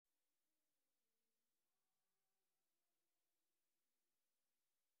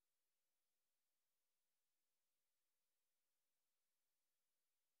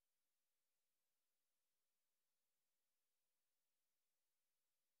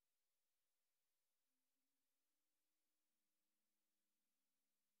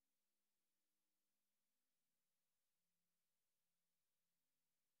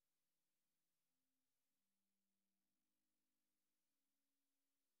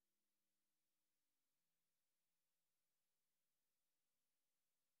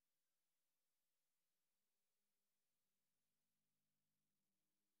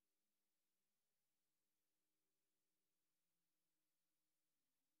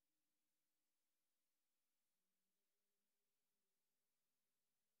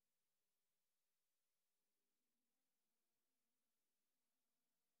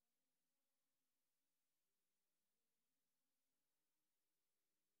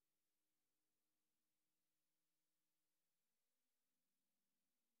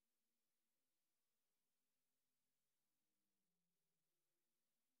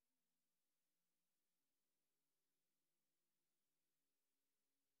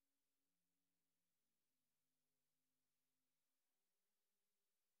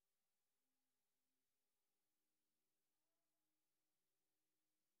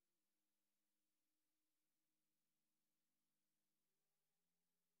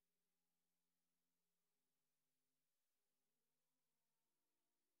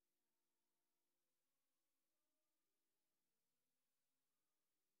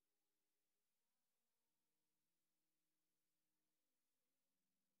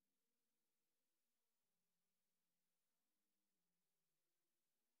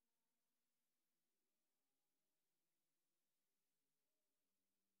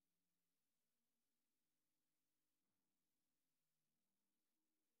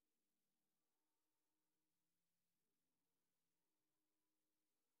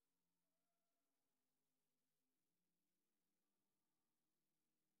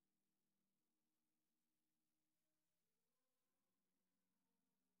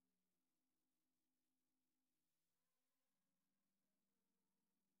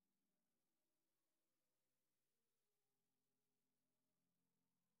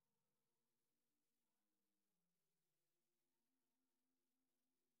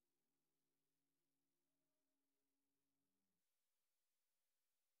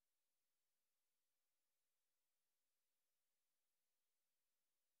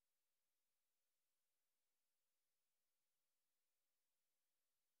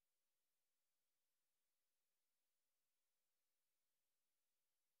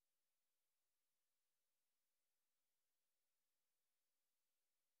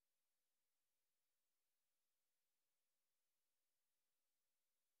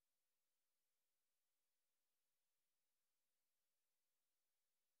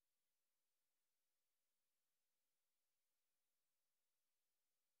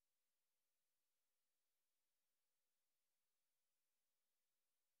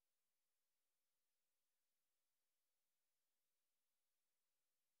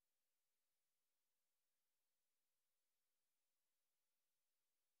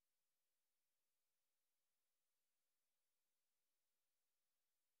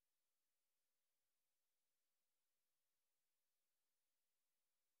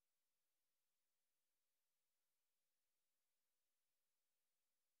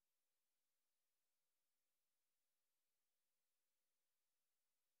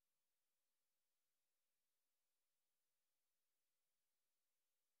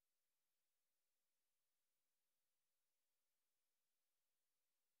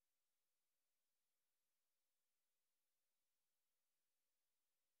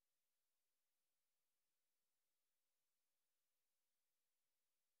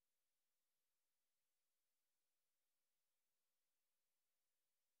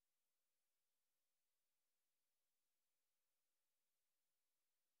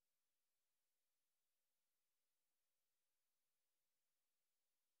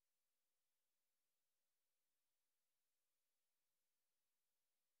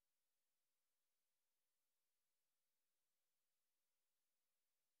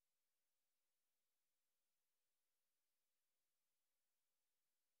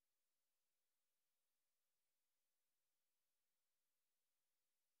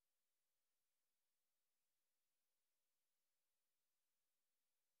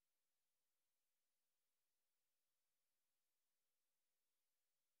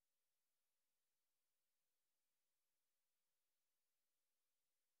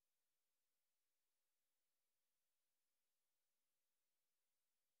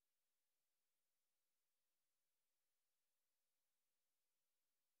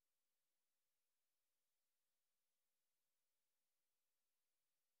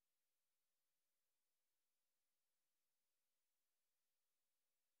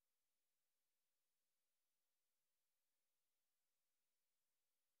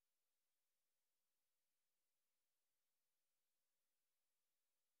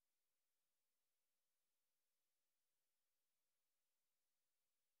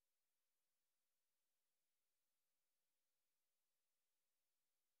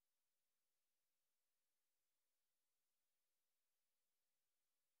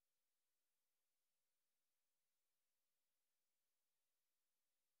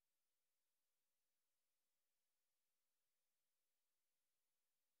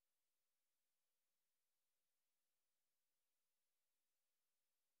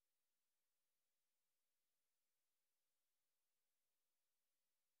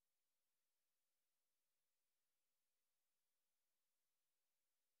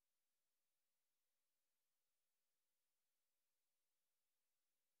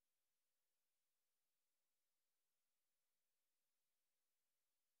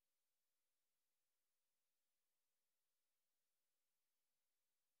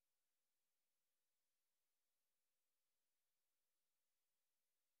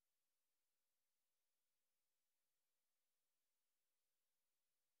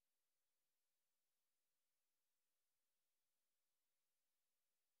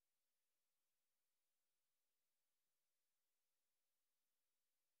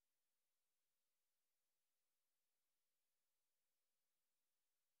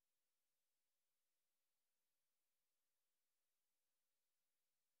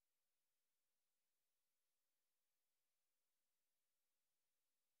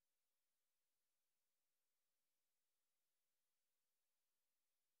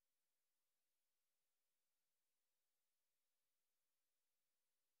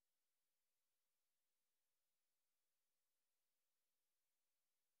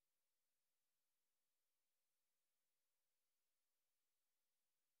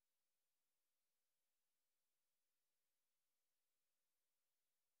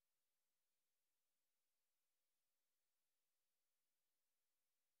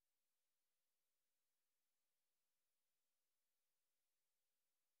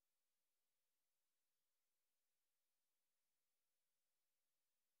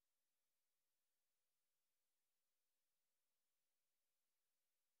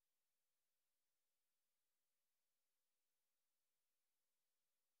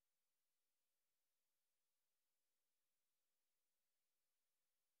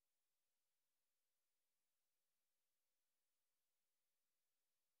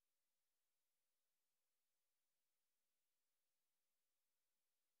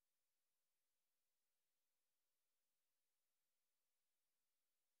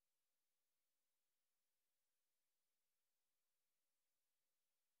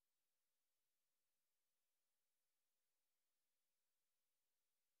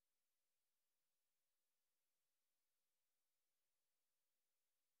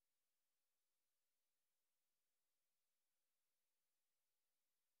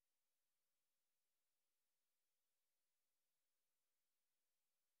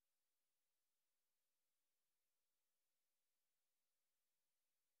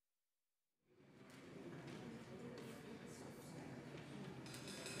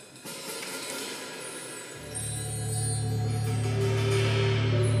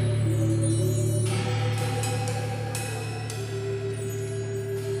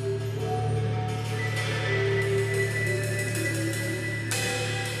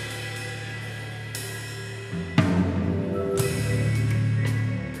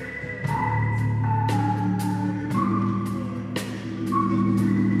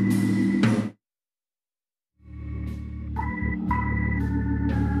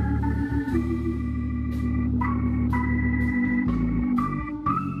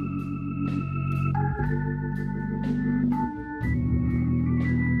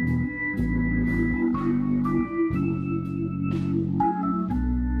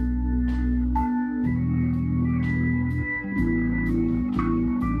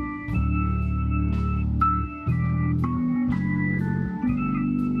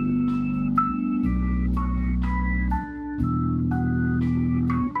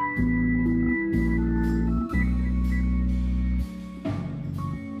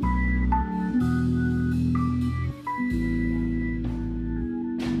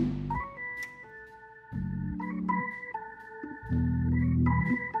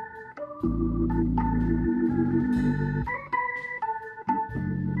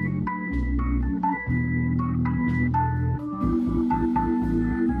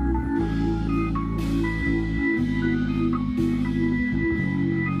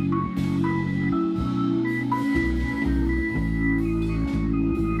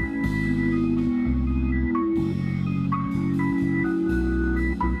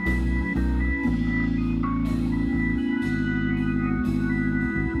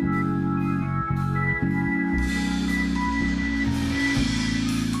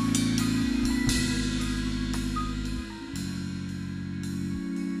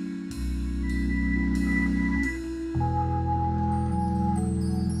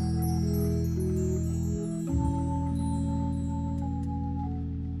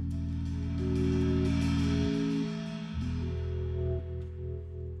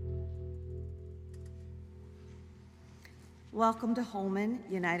Welcome to Holman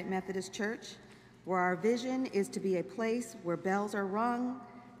United Methodist Church, where our vision is to be a place where bells are rung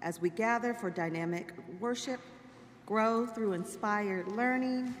as we gather for dynamic worship, grow through inspired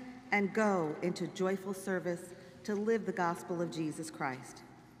learning, and go into joyful service to live the gospel of Jesus Christ.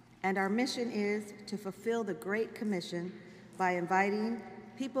 And our mission is to fulfill the Great Commission by inviting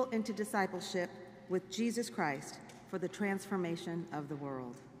people into discipleship with Jesus Christ for the transformation of the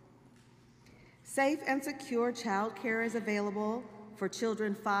world. Safe and secure childcare is available for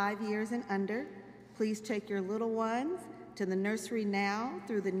children 5 years and under. Please take your little ones to the nursery now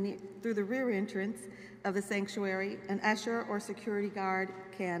through the rear entrance of the sanctuary. An usher or security guard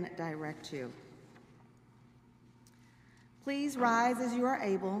can direct you. Please rise as you are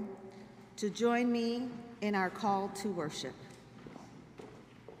able to join me in our call to worship.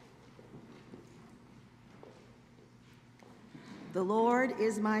 The Lord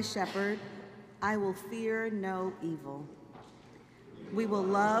is my shepherd, I will fear no evil. We will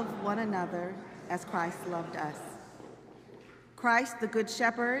love one another as Christ loved us. Christ, the Good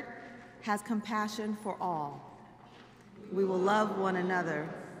Shepherd, has compassion for all. We will love one another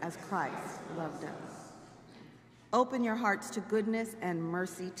as Christ loved us. Open your hearts to goodness and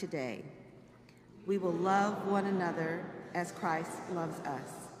mercy today. We will love one another as Christ loves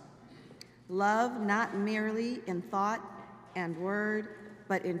us. Love not merely in thought and word,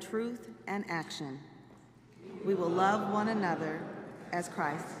 but in truth and action. We will love one another as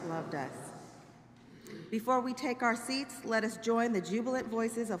Christ loved us. Before we take our seats, let us join the jubilant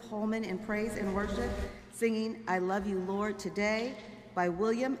voices of Holman in praise and worship, singing I Love You, Lord, Today by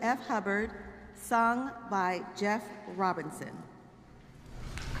William F. Hubbard, sung by Jeff Robinson.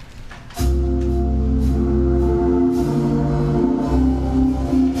 She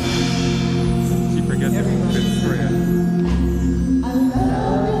forgets it. Fitzroy.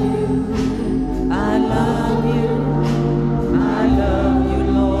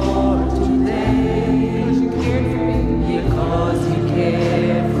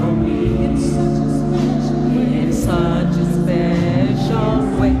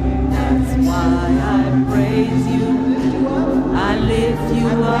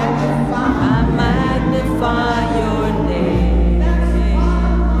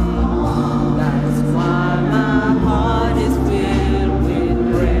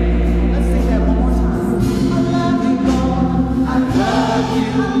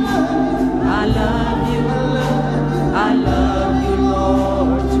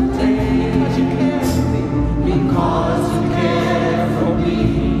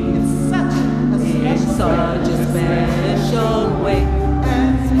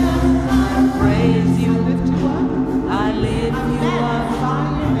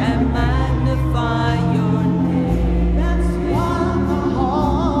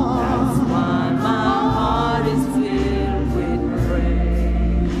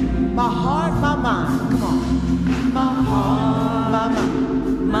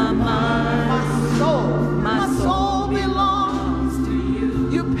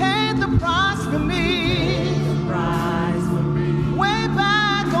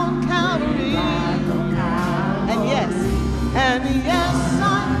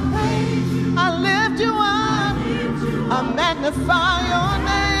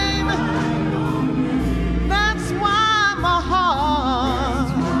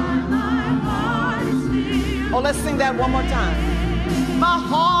 Let's sing that one more time. My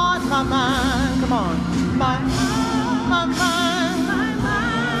heart, my mind, come on. My mind,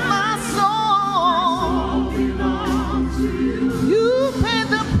 my soul belongs to you. You paid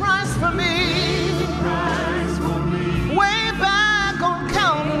the price for me. Way back on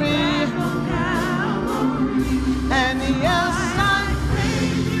Calvary. And yes,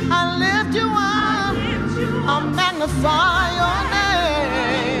 I lift you up. I magnify your name.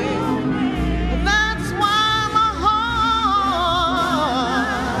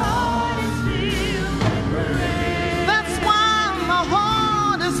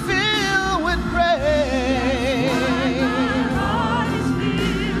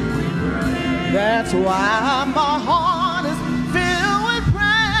 That's why my heart is filled with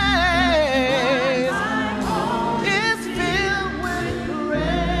praise. It's filled with praise.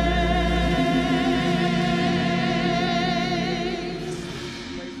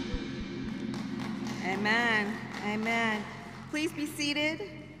 Amen. Amen. Please be seated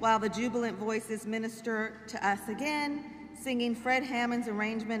while the jubilant voices minister to us again, singing Fred Hammond's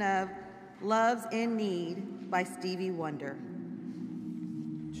arrangement of Love's in Need by Stevie Wonder.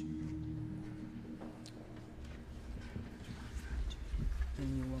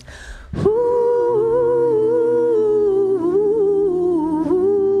 Ooh, ooh,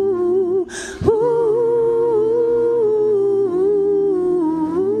 ooh.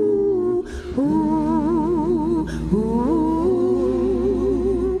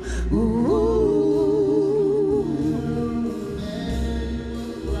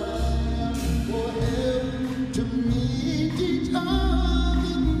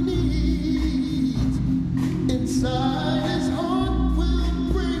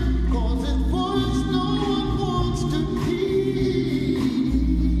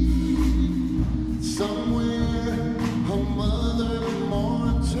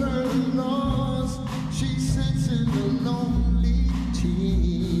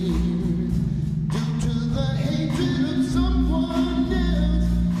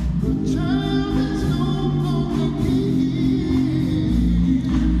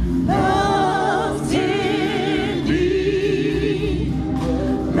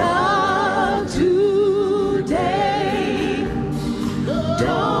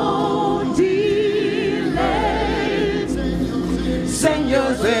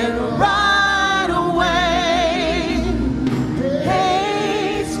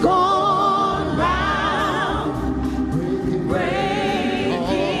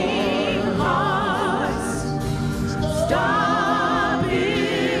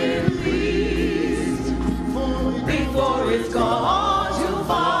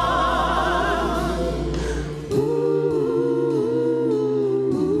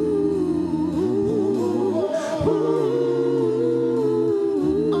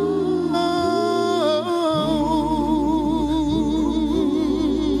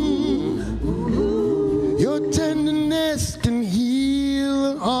 Your tenderness can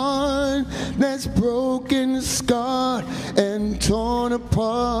heal a heart that's broken, scarred, and torn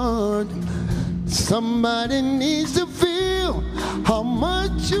apart. Somebody needs to feel how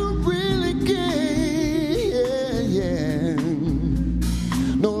much you really care. Yeah.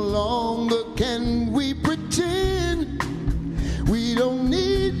 No longer can we pretend we don't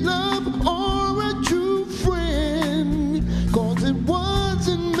need love or a true friend, 'cause it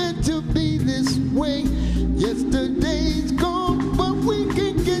wasn't meant to be this way. Yesterday's gone, but we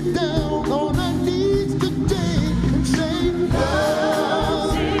can get down on our knees today and say,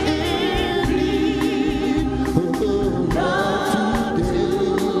 love in need of love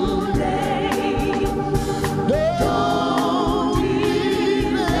today. Don't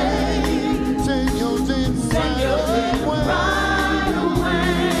delay, send yours in right away.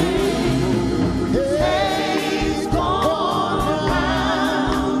 It's gone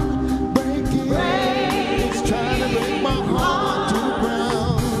around, breaking. It's trying to break my heart to the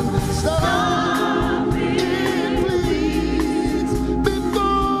ground. Stop it, please,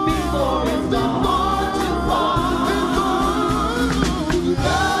 before it's gone too far.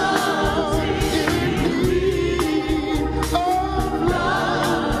 Love in need of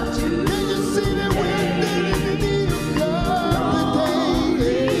love today. Can you see that we're in need of love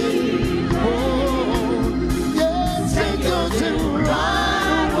today? Oh, yeah, send yours in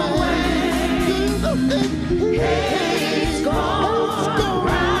right away. It's gone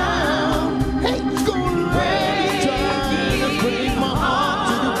around. It's gone around. It's trying to break my heart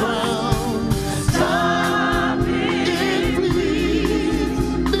to the ground. Stop it, please,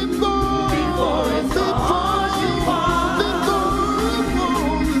 before it's too far.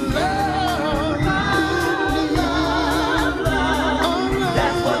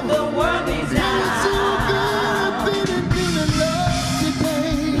 That's what the world needs now.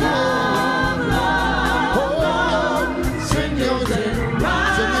 Send yours in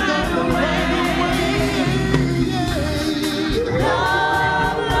right away.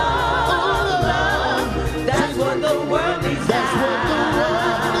 That's what the world needs now.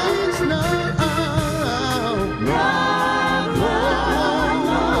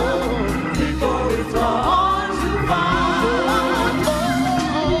 Before it's gone too far.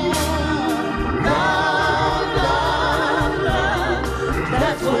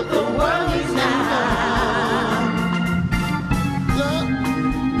 That's what the world needs now.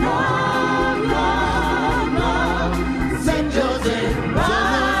 Send yours in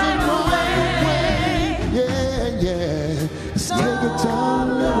right away. Yeah, yeah. Let's take a time,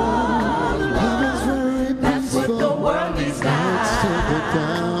 love is very That's what the peaceful. world needs Let's take now. it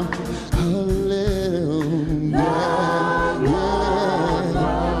down a little.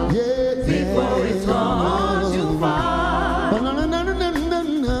 Yeah. Before it's gone too far. Oh, no.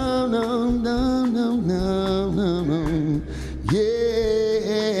 Yeah.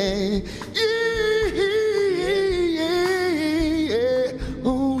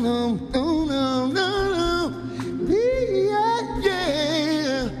 Oh, no.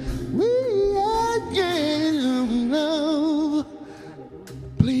 Love.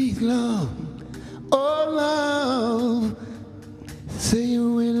 Please, love. Oh, love. Say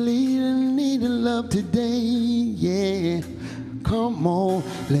you really need a love today. Yeah. Come on,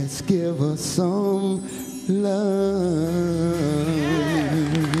 let's give her some love.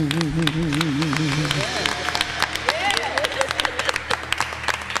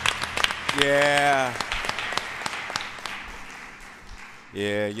 Yeah.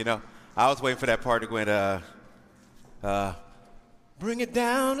 Yeah, you know, I was waiting for that part to go in, bring it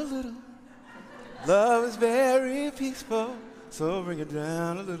down a little. Love is very peaceful, so bring it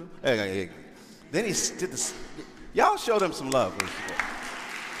down a little. Hey. Then he did this. Y'all show them some love.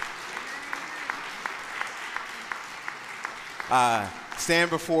 Stand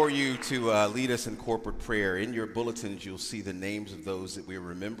before you to lead us in corporate prayer. In your bulletins, you'll see the names of those that we're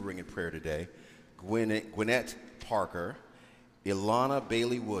remembering in prayer today. Gwinnett Parker, Ilana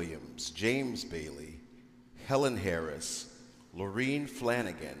Bailey Williams, James Bailey, Helen Harris, Lorene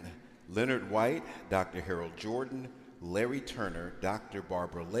Flanagan, Leonard White, Dr. Harold Jordan, Larry Turner, Dr.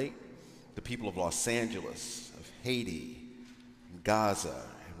 Barbara Lake, the people of Los Angeles, of Haiti, Gaza,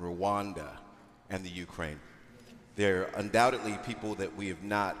 Rwanda, and the Ukraine. There are undoubtedly people that we have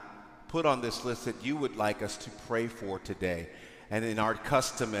not put on this list that you would like us to pray for today. And in our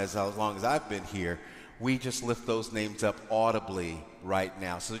custom, as long as I've been here, we just lift those names up audibly right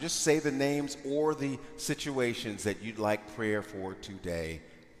now. So just say the names or the situations that you'd like prayer for today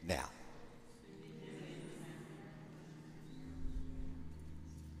now.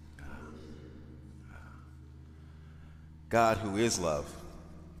 God, who is love,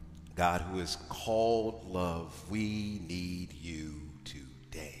 God who is called love, we need you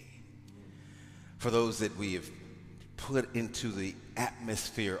today. For those that we have put into the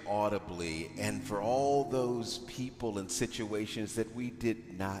atmosphere audibly, and for all those people and situations that we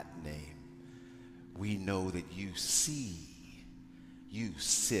did not name, we know that you see, you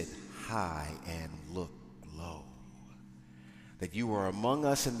sit high and look low, that you are among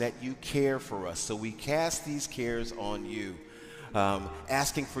us and that you care for us. So we cast these cares on you,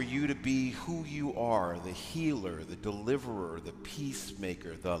 asking for you to be who you are, the healer, the deliverer, the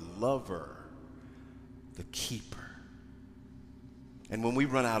peacemaker, the lover, the keeper. And when we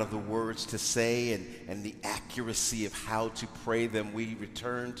run out of the words to say and the accuracy of how to pray them, we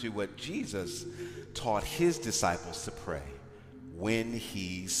return to what Jesus taught his disciples to pray when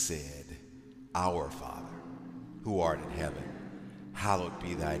he said, "Our Father, who art in heaven, hallowed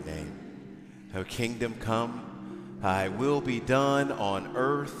be thy name. Thy kingdom come, thy will be done on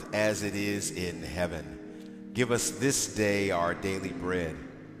earth as it is in heaven. Give us this day our daily bread,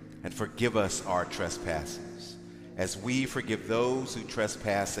 and forgive us our trespasses, as we forgive those who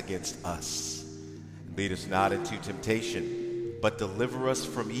trespass against us. And lead us not into temptation, but deliver us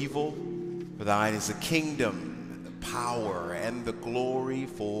from evil. For thine is the kingdom, and the power, and the glory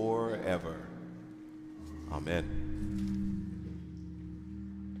forever." Amen.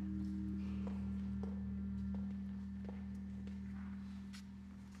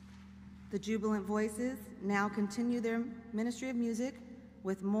 The Jubilant Voices now continue their ministry of music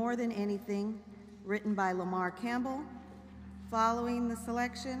with More Than Anything, written by Lamar Campbell, following the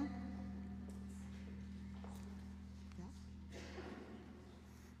selection.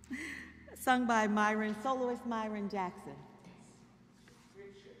 Sung by soloist Myron Jackson.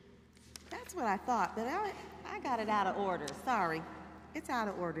 That's what I thought, but I got it out of order. Sorry. It's out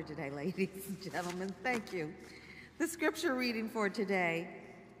of order today, ladies and gentlemen. Thank you. The scripture reading for today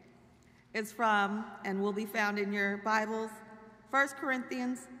is from, and will be found in your Bibles, 1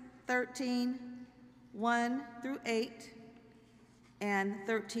 Corinthians 13, 1 through 8, and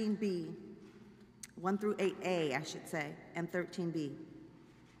 13b. 1 through 8a, I should say, and 13b.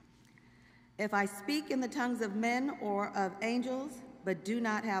 If I speak in the tongues of men or of angels, but do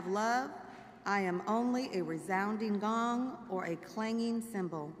not have love, I am only a resounding gong or a clanging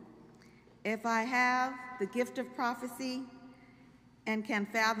cymbal. If I have the gift of prophecy and can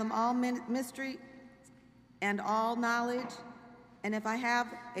fathom all mystery and all knowledge, and if I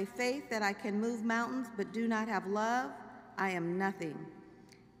have a faith that I can move mountains but do not have love, I am nothing.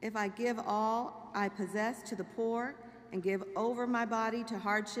 If I give all I possess to the poor and give over my body to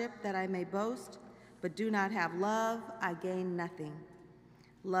hardship that I may boast, but do not have love, I gain nothing.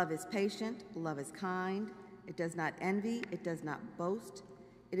 Love is patient, love is kind, it does not envy, it does not boast,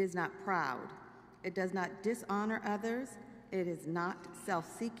 it is not proud, it does not dishonor others, it is not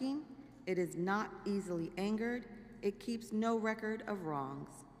self-seeking, it is not easily angered, it keeps no record of wrongs.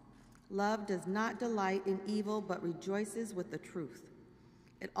 Love does not delight in evil, but rejoices with the truth.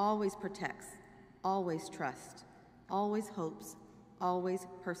 It always protects, always trusts, always hopes, always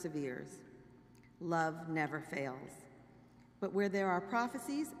perseveres. Love never fails. But where there are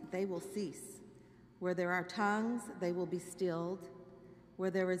prophecies, they will cease. Where there are tongues, they will be stilled. Where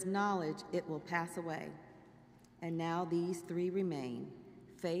there is knowledge, it will pass away. And now these three remain: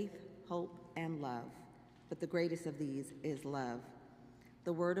 faith, hope, and love. But the greatest of these is love.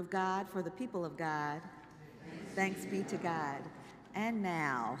 The word of God for the people of God. Thanks be to God. And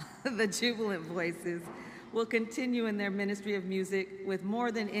now, the Jubilant Voices will continue in their ministry of music with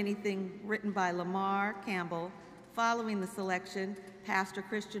More Than Anything, written by Lamar Campbell. Following the selection, Pastor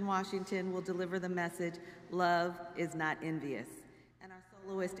Christian Washington will deliver the message, "Love is not envious." And our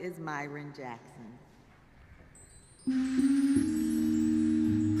soloist is Myron Jackson.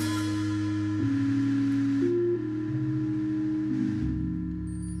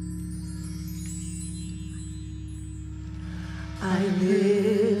 I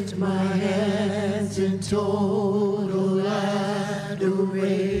lift my hands in total adoration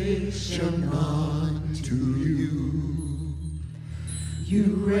unto you.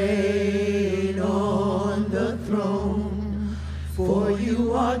 You reign on the throne, for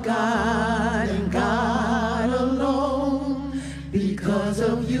you are God and God alone. Because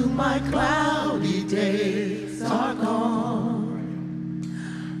of you, my cloudy days are gone.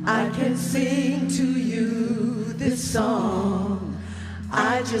 I can sing to you this song.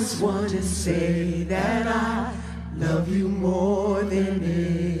 I just want to say that I love you more than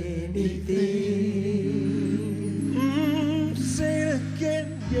anything. Say it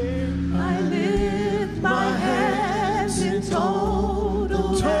again, yeah. I lift my hands in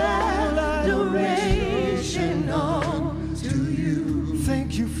total adoration unto you.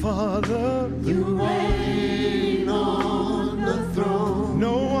 Thank you, Father, you reign on the throne.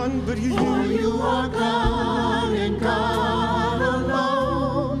 no one but you. For you are God and God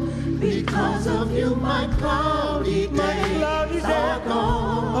alone. Because of you, my cloudy days are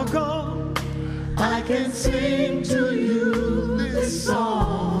gone. I can sing to you this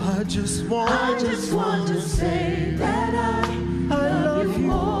song. I just want to say that I love you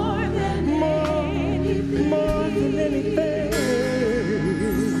more than anything. more than anything.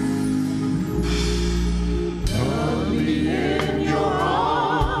 Love me in your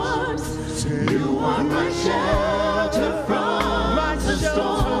arms. You are my shelter from the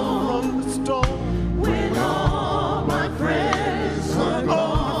storm. When all my friends were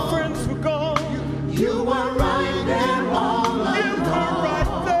gone, you were right there all along.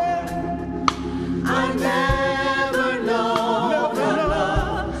 I never know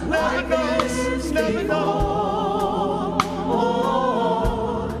love like this before.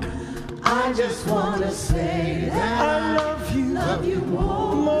 I just want to say that I love you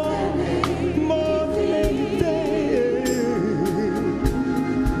more than anything.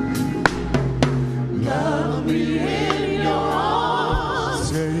 Love me in your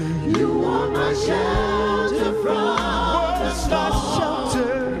arms. You are my shelter from the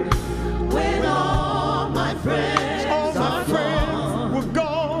storm. When all my friends were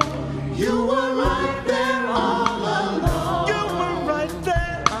gone. you were right there all along. You were right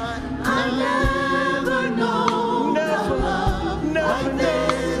there. I never know love like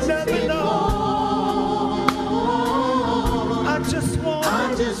this before.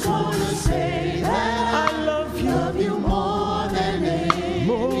 I just want to say that I love you more than anything.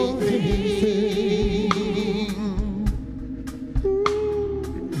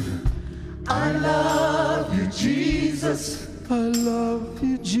 I love you, Jesus. I love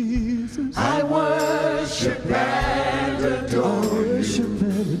you, Jesus. I worship and adore you.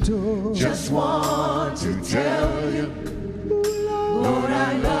 Just want to tell you, Lord,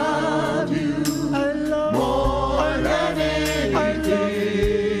 I love you more than anything.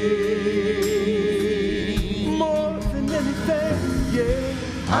 More than anything, yeah.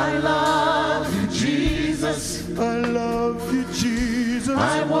 I love you, Jesus. I love you, Jesus.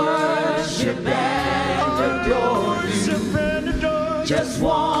 I worship and adore you. Just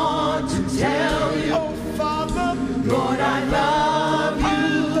want to tell you, Oh, Father, Lord, I love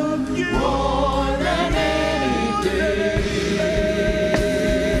you more than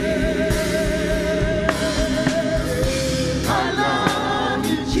anything. I love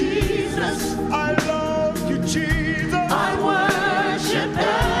you, Jesus. I love you, Jesus. I worship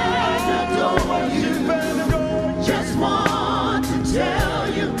and adore you. Just want to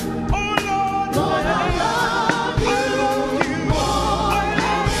tell you, Oh, Lord, Lord, I love you more than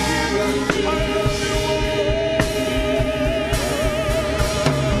anything.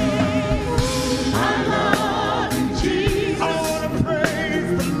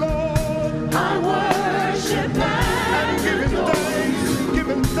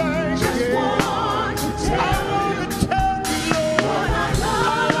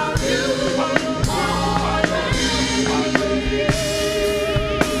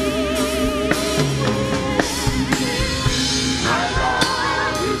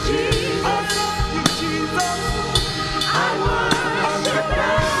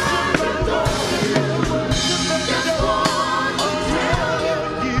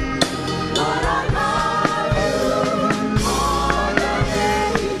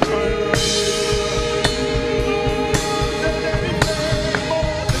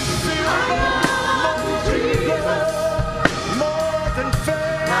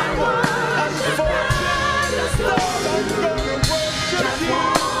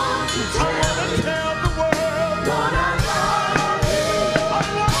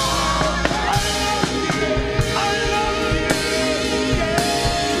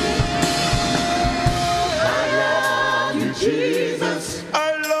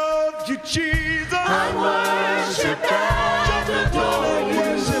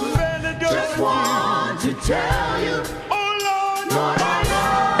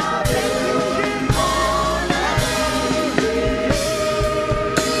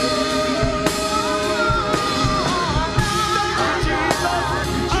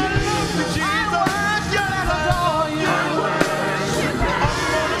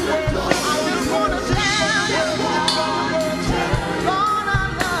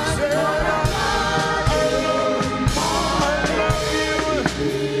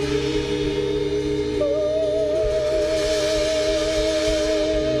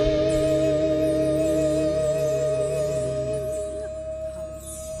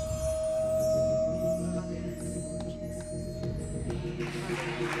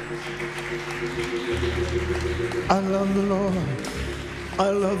 I love the Lord. I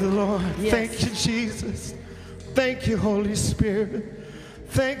love the Lord. Yes. Thank you, Jesus. Thank you, Holy Spirit.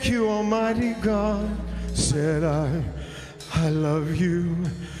 Thank you, Almighty God. Said I love you.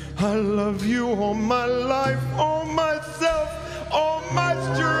 I love you all my life, all myself, all my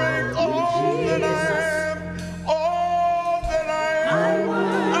strength, all that I am, all that I am.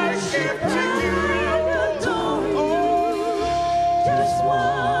 I give to you. Just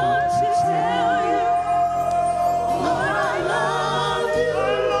want to tell you, Lord, I love you. I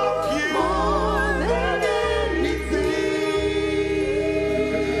love you More than anything.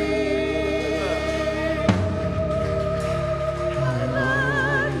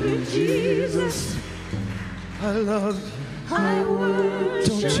 Jesus, I love you. I worship.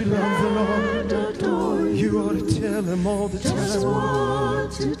 Don't you love the Lord? Adore you. You ought to tell him all the Just time.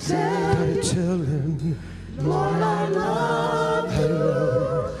 want to tell Gotta you, tell him. Lord, I love you.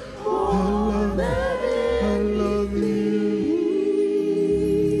 More than I love you.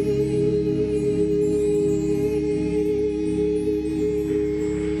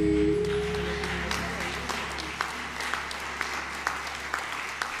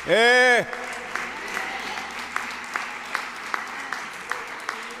 Hey.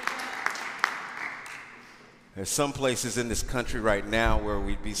 There's some places in this country right now where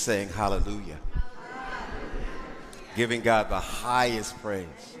we'd be saying hallelujah, giving God the highest praise.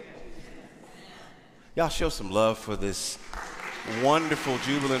 Y'all show some love for this wonderful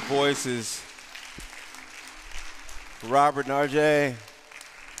Jubilant voices. Robert and RJ.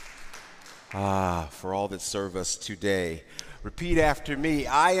 For all that serve us today. Repeat after me.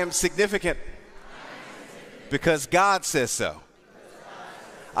 I am significant because God says so.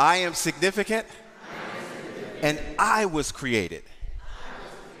 I am significant and I was created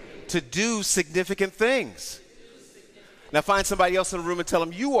to do significant things. Now find somebody else in the room and tell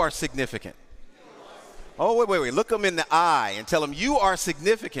them you are significant. Oh, wait. Look them in the eye and tell them you are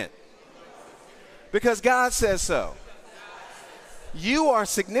significant because God says so. You are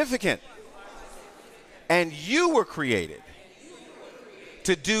significant and you were created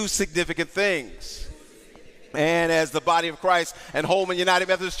to do significant things. And as the body of Christ and Holman United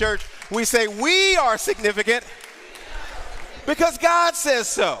Methodist Church, we say we are significant because God says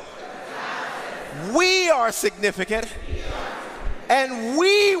so. We are significant and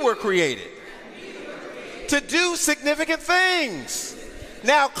we were created to do significant things.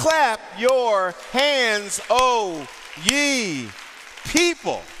 Now clap your hands, oh ye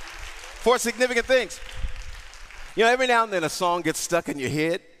people, for significant things. You know, every now and then a song gets stuck in your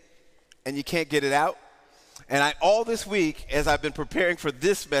head and you can't get it out. And all this week, as I've been preparing for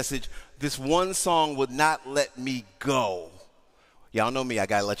this message, this one song would not let me go. Y'all know me, I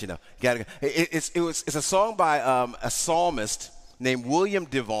gotta let you know. It's a song by a psalmist named William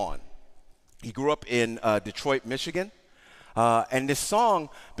Devon. He grew up in Detroit, Michigan. And this song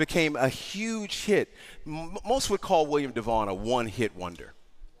became a huge hit. Most would call William Devon a one-hit wonder.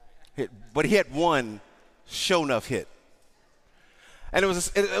 But he had one show enough hit. And it was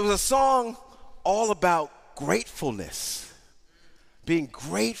a song all about gratefulness, being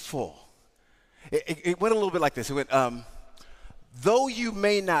grateful. It went a little bit like this. It went, though you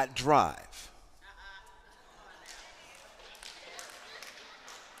may not drive,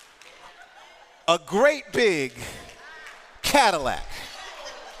 a great big Cadillac.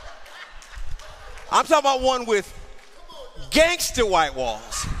 I'm talking about one with gangster white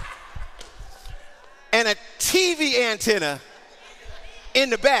walls and a TV antenna in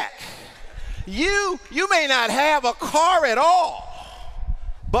the back. You may not have a car at all,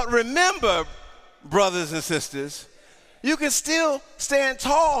 but remember, brothers and sisters, you can still stand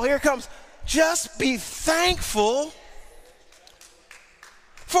tall. Here it comes. Just be thankful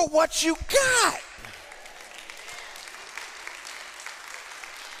for what you got.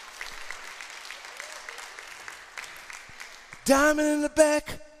 Diamond in the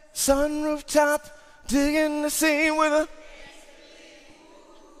back, sunroof top, digging the scene with a...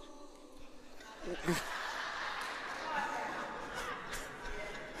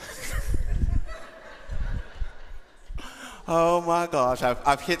 Oh my gosh,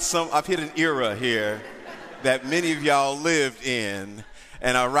 I've hit an era here that many of y'all lived in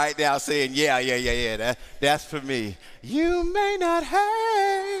and are right now saying, yeah, that's for me. You may not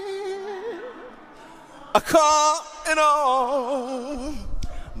have a car and all,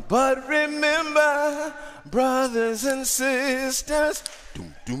 but remember, brothers and sisters,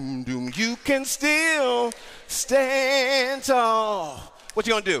 you can still stand tall. What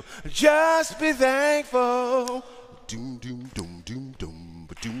you gonna do? Just be thankful.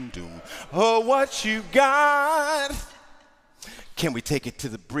 Oh, what you got Can we take it to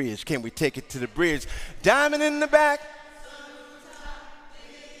the bridge? Can we take it to the bridge? Diamond in the back.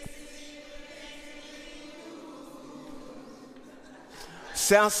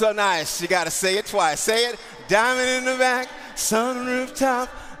 Sounds so nice. You got to say it twice. Say it. Diamond in the back, sun rooftop,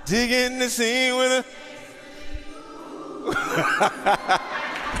 digging the scene with a...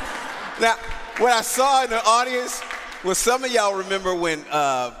 Now, what I saw in the audience was some of y'all remember when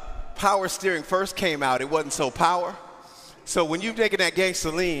power steering first came out, it wasn't so power. So when you've taken that gangster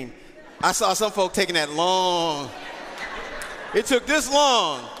lean, I saw some folk taking that long. It took this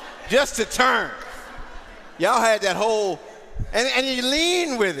long just to turn. Y'all had that whole, and you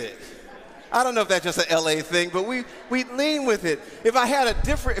lean with it. I don't know if that's just an LA thing, but we lean with it. If I had a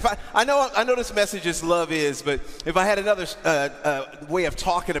different, I know this message is love is, but if I had another way of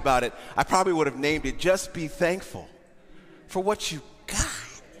talking about it, I probably would have named it "Just Be Thankful for What You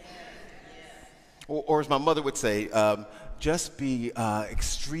Got," or as my mother would say, "Just be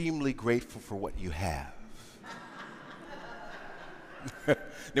extremely grateful for what you have."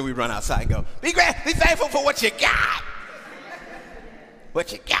 Then we run outside and go, "Be thankful for what you got."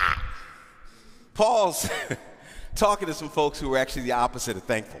 What you got? Paul's talking to some folks who are actually the opposite of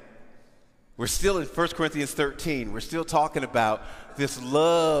thankful. We're still in 1 Corinthians 13. We're still talking about this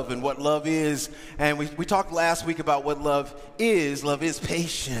love and what love is. And we talked last week about what love is. Love is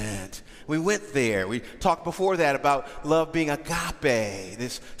patient. We went there. We talked before that about love being agape,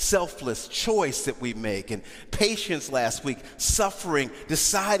 this selfless choice that we make. And patience last week, suffering,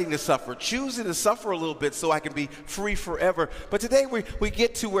 deciding to suffer, choosing to suffer a little bit so I can be free forever. But today we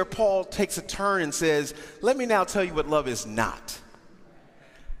get to where Paul takes a turn and says, let me now tell you what love is not.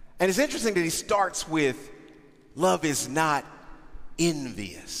 And it's interesting that he starts with, love is not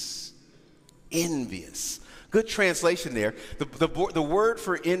envious. Envious. Good translation there. The word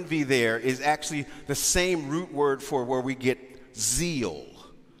for envy there is actually the same root word for where we get zeal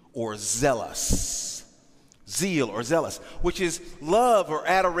or zealous. Zeal or zealous, which is love or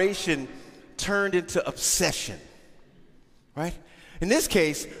adoration turned into obsession, right? In this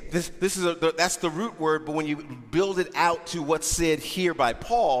case, that's the root word, but when you build it out to what's said here by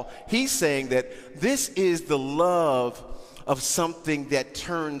Paul, he's saying that this is the love of something that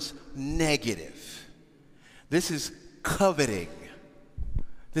turns negative. This is coveting.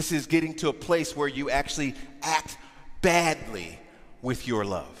 This is getting to a place where you actually act badly with your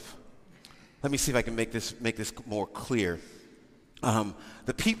love. Let me see if I can make this more clear.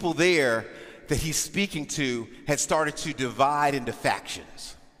 The people there that he's speaking to had started to divide into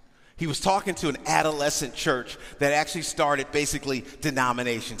factions. He was talking to an adolescent church that actually started basically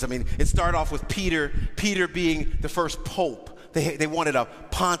denominations. I mean, it started off with Peter being the first pope. They wanted a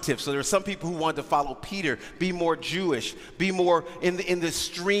pontiff, so there were some people who wanted to follow Peter, be more Jewish, be more in the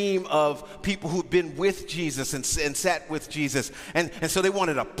stream of people who'd been with Jesus and sat with Jesus, and so they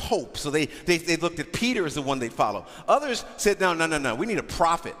wanted a pope, so they looked at Peter as the one they'd follow. Others said, no, we need a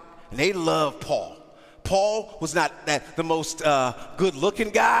prophet, and they loved Paul. Paul was not the most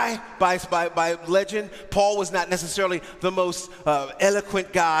good-looking guy by legend. Paul was not necessarily the most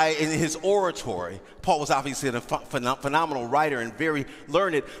eloquent guy in his oratory. Paul was obviously a phenomenal writer and very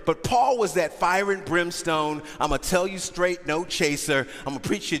learned. But Paul was that fire and brimstone, I'm going to tell you straight, no chaser. I'm going to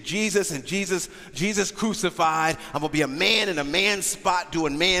preach you Jesus and Jesus crucified. I'm going to be a man in a man's spot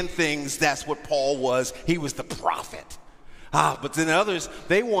doing man things. That's what Paul was. He was the prophet. But then others,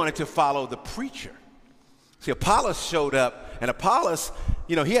 they wanted to follow the preacher. See, Apollos showed up, and Apollos,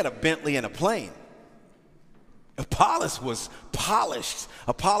 he had a Bentley and a plane. Apollos was polished.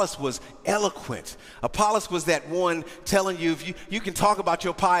 Apollos was eloquent. Apollos was that one telling you, if you can talk about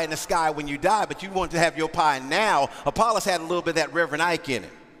your pie in the sky when you die, but you want to have your pie now. Apollos had a little bit of that Reverend Ike in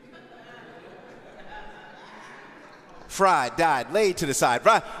it. Fried, died, laid to the side.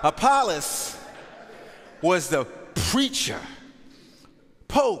 Apollos was the preacher,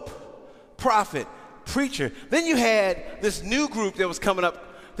 pope, prophet, preacher. Then you had this new group that was coming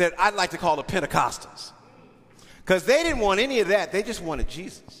up that I'd like to call the Pentecostals. Because they didn't want any of that. They just wanted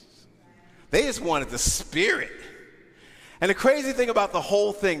Jesus. They just wanted the Spirit. And the crazy thing about the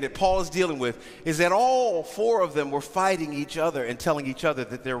whole thing that Paul is dealing with is that all four of them were fighting each other and telling each other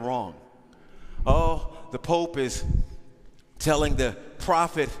that they're wrong. Oh, the Pope is telling the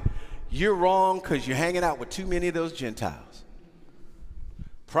prophet, you're wrong because you're hanging out with too many of those Gentiles.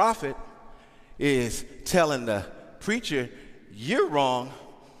 Prophet is telling the preacher, you're wrong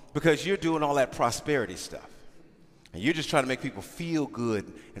because you're doing all that prosperity stuff. And you're just trying to make people feel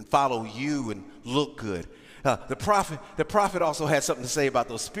good and follow you and look good. The prophet also had something to say about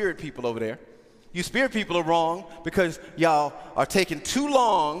those spirit people over there. You spirit people are wrong because y'all are taking too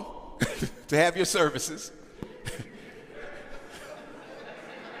long to have your services.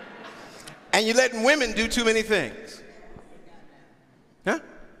 And you're letting women do too many things. Huh?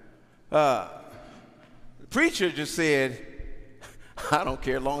 The preacher just said, I don't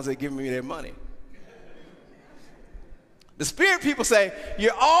care as long as they give me their money. The Spirit people say,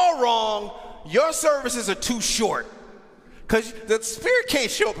 you're all wrong. Your services are too short. Because the Spirit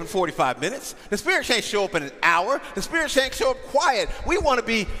can't show up in 45 minutes. The Spirit can't show up in an hour. The Spirit can't show up quiet. We want to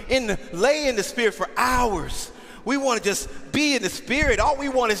be lay in the Spirit for hours. We want to just be in the Spirit. All we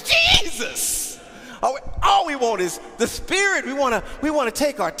want is Jesus. All we want is the Spirit. We want to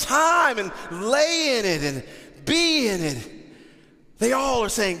take our time and lay in it and be in it. They all are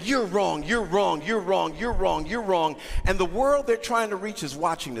saying, you're wrong, you're wrong, you're wrong, you're wrong, you're wrong. And the world they're trying to reach is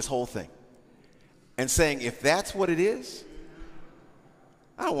watching this whole thing and saying, if that's what it is,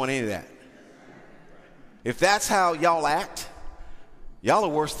 I don't want any of that. If that's how y'all act, y'all are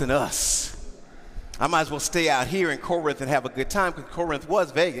worse than us. I might as well stay out here in Corinth and have a good time, because Corinth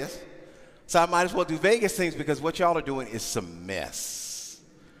was Vegas. So I might as well do Vegas things, because what y'all are doing is some mess.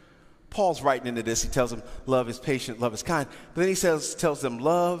 Paul's writing into this. He tells them love is patient, love is kind. But then he tells them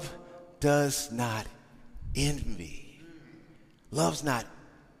love does not envy. Love's not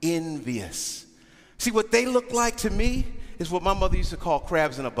envious. See, what they look like to me is what my mother used to call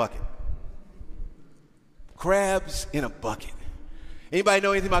crabs in a bucket. Crabs in a bucket. Anybody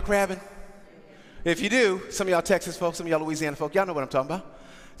know anything about crabbing? If you do, some of y'all Texas folks, some of y'all Louisiana folks, y'all know what I'm talking about.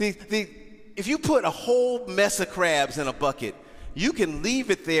 If you put a whole mess of crabs in a bucket, you can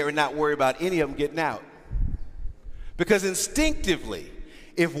leave it there and not worry about any of them getting out. Because instinctively,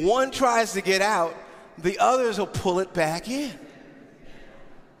 if one tries to get out, the others will pull it back in.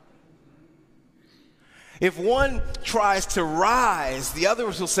 If one tries to rise, the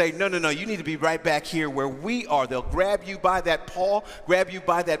others will say, no, you need to be right back here where we are. They'll grab you by that paw, grab you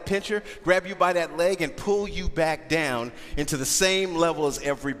by that pincher, grab you by that leg, and pull you back down into the same level as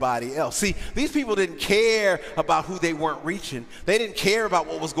everybody else. See, these people didn't care about who they weren't reaching. They didn't care about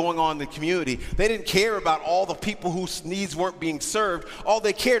what was going on in the community. They didn't care about all the people whose needs weren't being served. All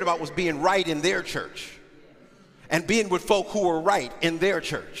they cared about was being right in their church and being with folk who were right in their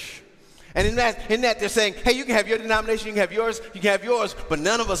church. And in that they're saying, hey, you can have your denomination, you can have yours, but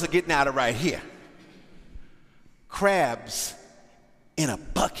none of us are getting out of right here. Crabs in a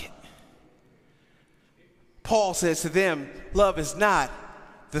bucket. Paul says to them, love is not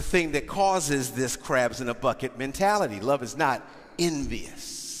the thing that causes this crabs in a bucket mentality. Love is not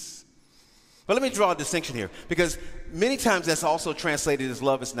envious. But let me draw a distinction here, because many times that's also translated as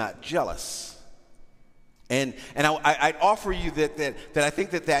love is not jealous. And I'd offer you that I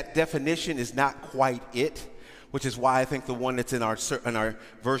think that definition is not quite it, which is why I think the one that's in our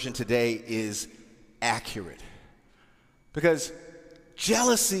version today is accurate. Because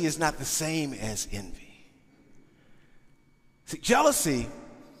jealousy is not the same as envy. See, jealousy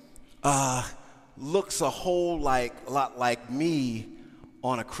looks a lot like me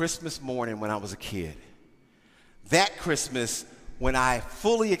on a Christmas morning when I was a kid. That Christmas when I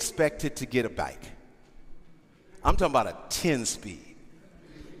fully expected to get a bike. I'm talking about a 10-speed.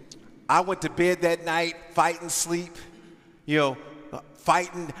 I went to bed that night fighting sleep,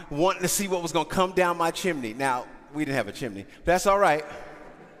 fighting, wanting to see what was going to come down my chimney. Now, we didn't have a chimney. But that's all right.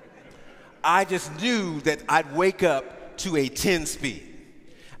 I just knew that I'd wake up to a 10-speed.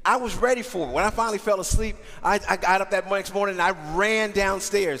 I was ready for it. When I finally fell asleep, I got up that next morning and I ran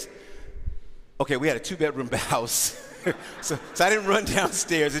downstairs. Okay, we had a 2-bedroom house. so I didn't run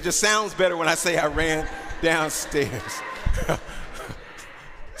downstairs. It just sounds better when I say I ran downstairs.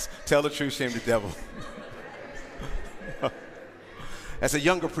 Tell the truth, shame the devil. As a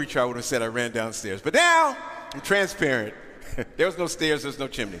younger preacher, I would have said I ran downstairs. But now, I'm transparent. There was no stairs, there was no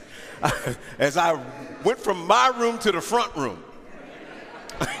chimney. As I went from my room to the front room.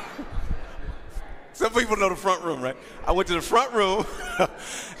 Some people know the front room, right? I went to the front room,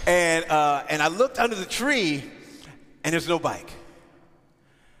 and I looked under the tree, and there's no bike.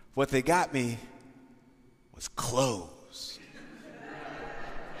 What they got me was clothes.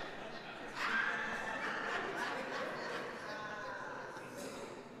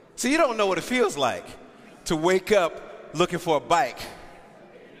 So you don't know what it feels like to wake up looking for a bike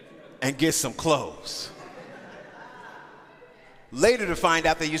and get some clothes. Later to find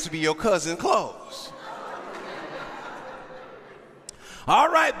out they used to be your cousin's clothes. All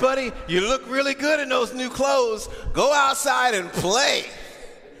right, buddy, you look really good in those new clothes. Go outside and play.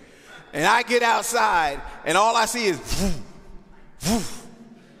 And I get outside, and all I see is woof, woof,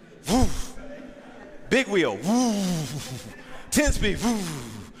 woof. Big wheel, woof, 10-speed,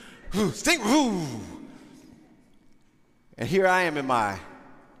 woof, woof, stink, woof. And here I am in my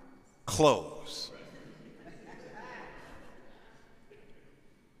clothes.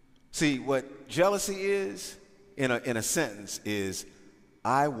 See, what jealousy is, in a sentence, is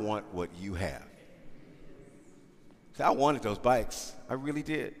I want what you have. See, I wanted those bikes. I really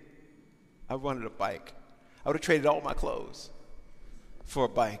did. I wanted a bike. I would have traded all my clothes for a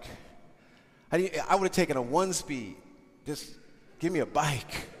bike. I would have taken a 1-speed. Just give me a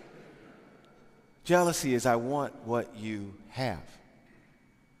bike. Jealousy is I want what you have.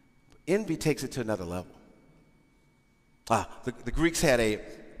 Envy takes it to another level. The Greeks had a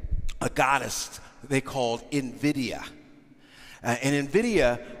goddess they called Invidia. And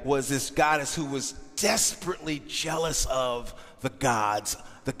Invidia was this goddess who was desperately jealous of the gods,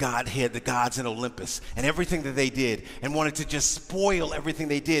 the Godhead, the gods in Olympus, and everything that they did, and wanted to just spoil everything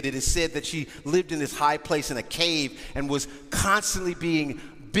they did. It is said that she lived in this high place in a cave and was constantly being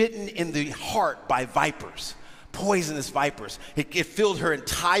bitten in the heart by vipers, poisonous vipers. It filled her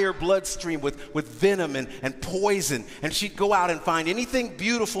entire bloodstream with venom and poison. And she'd go out and find anything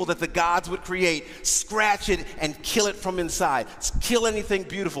beautiful that the gods would create, scratch it and kill it from inside. Kill anything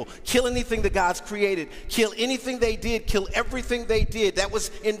beautiful. Kill anything the gods created. Kill anything they did. Kill everything they did. That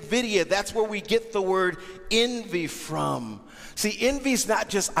was Invidia. That's where we get the word envy from. See, envy is not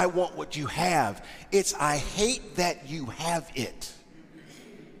just I want what you have. It's I hate that you have it.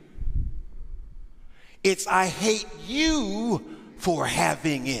 It's I hate you for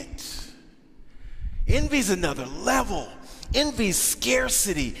having it. Envy's another level. Envy's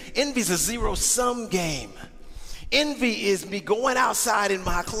scarcity. Envy's a zero-sum game. Envy is me going outside in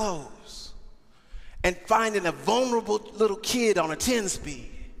my clothes and finding a vulnerable little kid on a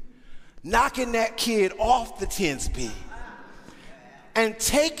 10-speed, knocking that kid off the 10-speed, and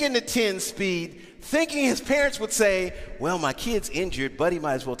taking the 10-speed, thinking his parents would say, well, my kid's injured, but he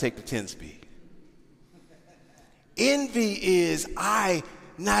might as well take the 10-speed. Envy is I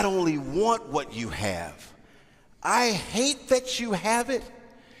not only want what you have, I hate that you have it,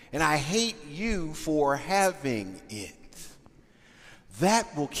 and I hate you for having it.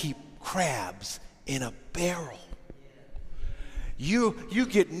 That will keep crabs in a barrel. You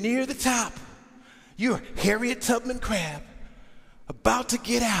get near the top. You're Harriet Tubman Crab, about to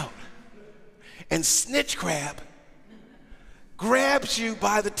get out, and Snitch Crab grabs you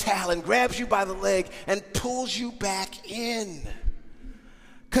by the talon, grabs you by the leg, and pulls you back in.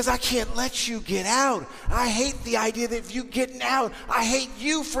 Because I can't let you get out. I hate the idea that if you getting out, I hate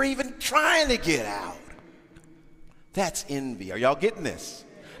you for even trying to get out. That's envy. Are y'all getting this?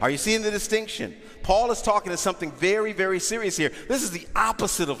 Are you seeing the distinction? Paul is talking to something very, very serious here. This is the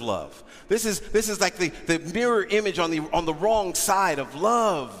opposite of love. This is like the mirror image on the wrong side of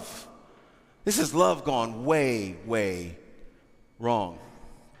love. This is love gone way, way wrong.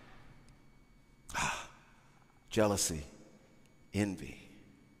 Jealousy, envy.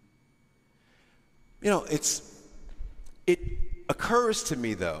 You know, it occurs to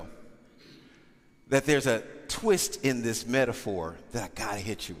me, though, that there's a twist in this metaphor that I gotta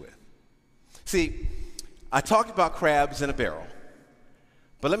hit you with. See, I talked about crabs in a barrel,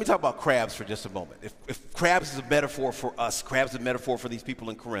 but let me talk about crabs for just a moment. If crabs is a metaphor for us, crabs is a metaphor for these people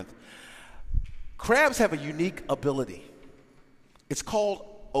in Corinth, crabs have a unique ability. It's called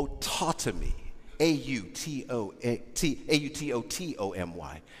autotomy, A-U-T-O-T-O-T-O-M-Y,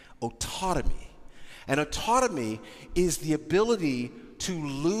 autotomy. And autotomy is the ability to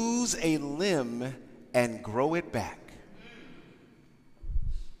lose a limb and grow it back.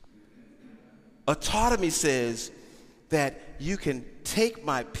 Autotomy says that you can take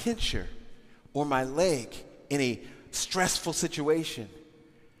my pincher or my leg in a stressful situation,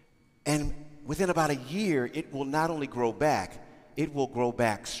 and within about a year, it will not only grow back, it will grow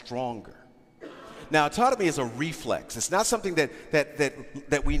back stronger. Now, autotomy is a reflex. It's not something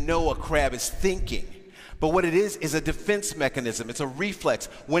that we know a crab is thinking. But what it is a defense mechanism. It's a reflex.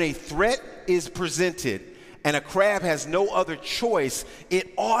 When a threat is presented and a crab has no other choice,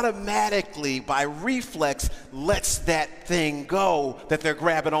 it automatically, by reflex, lets that thing go that they're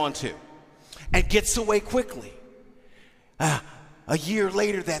grabbing onto and gets away quickly. A year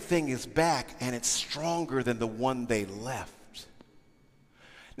later, that thing is back, and it's stronger than the one they left.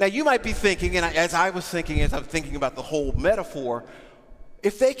 Now, you might be thinking, and as I'm thinking about the whole metaphor,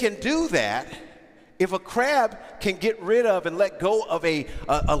 if they can do that, if a crab can get rid of and let go of a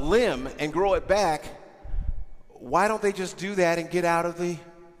limb and grow it back, why don't they just do that and get out of the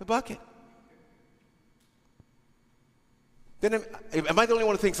bucket? Then am I the only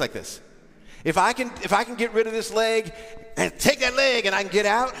one who thinks like this? If I can get rid of this leg and take that leg and I can get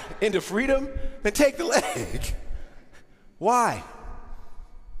out into freedom, then take the leg. Why?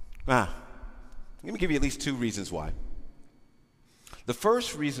 Let me give you at least two reasons why. The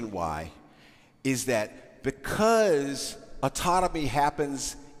first reason why is that because autotomy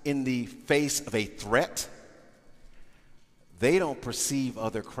happens in the face of a threat, they don't perceive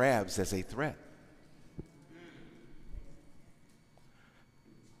other crabs as a threat.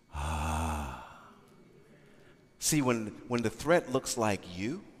 See, when the threat looks like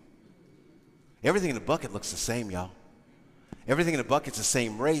you, everything in the bucket looks the same, y'all. Everything in the bucket's the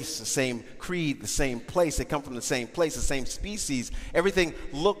same race, the same creed, the same place. They come from the same place, the same species. Everything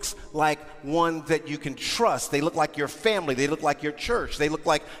looks like one that you can trust. They look like your family. They look like your church. They look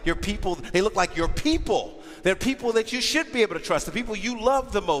like your people. They look like your people. They're people that you should be able to trust, the people you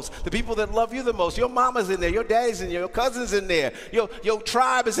love the most, the people that love you the most. Your mama's in there, your daddy's in there, your cousin's in there, your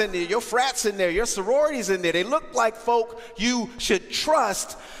tribe is in there, your frat's in there, your sorority's in there. They look like folk you should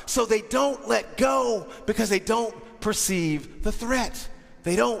trust, so they don't let go because they don't perceive the threat.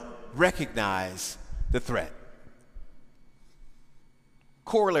 They don't recognize the threat.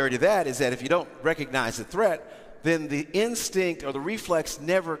 Corollary to that is that if you don't recognize the threat, then the instinct or the reflex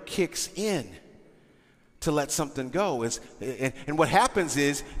never kicks in to let something go. And what happens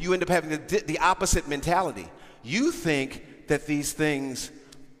is you end up having the opposite mentality. You think that these things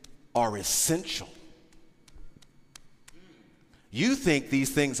are essential. You think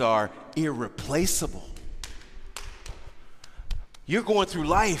these things are irreplaceable. You're going through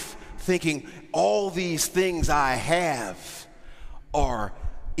life thinking all these things I have are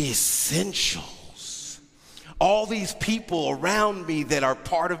essentials. All these people around me that are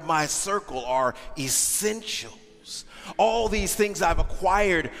part of my circle are essentials. All these things I've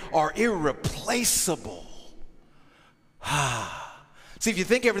acquired are irreplaceable. See, if you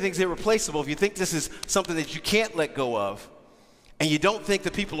think everything's irreplaceable, if you think this is something that you can't let go of, and you don't think the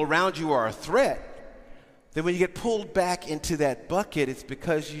people around you are a threat, then when you get pulled back into that bucket, it's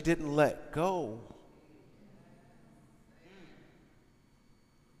because you didn't let go.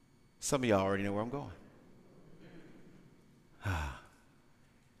 Some of y'all already know where I'm going.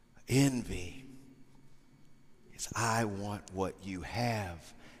 Envy is I want what you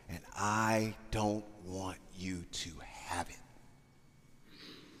have, and I don't want you to have it.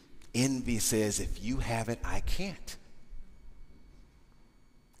 Envy says, if you have it, I can't.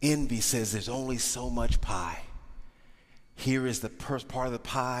 Envy says there's only so much pie. Here is the part of the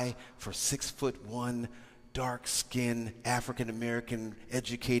pie for 6'1", dark-skinned, African-American,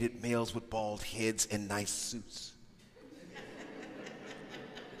 educated males with bald heads and nice suits.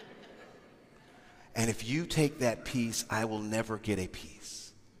 And if you take that piece, I will never get a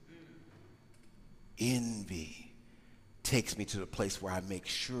piece. Envy takes me to the place where I make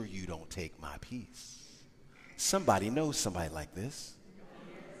sure you don't take my piece. Somebody knows somebody like this.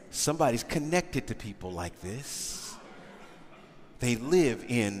 Somebody's connected to people like this. They live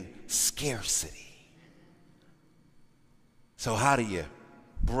in scarcity. So how do you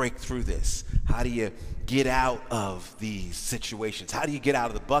break through this? How do you get out of these situations? How do you get out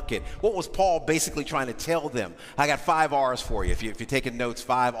of the bucket? What was Paul basically trying to tell them? I got 5 R's for you. If you're taking notes,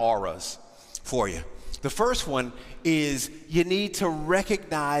 5 R's for you. The first one is you need to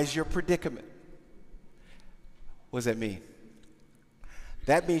recognize your predicament. What does that mean?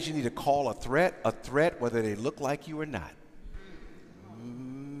 That means you need to call a threat whether they look like you or not.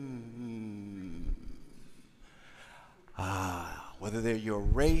 Whether they're your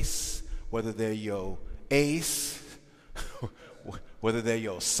race, whether they're your ace, whether they're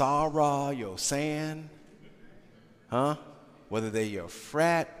your Sarah, your San, whether they're your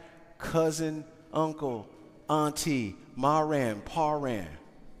frat, cousin, uncle, auntie, Maran, Paran.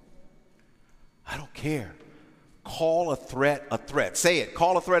 I don't care. Call a threat a threat. Say it.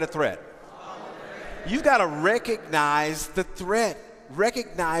 Call a threat a threat. You've got to recognize the threat.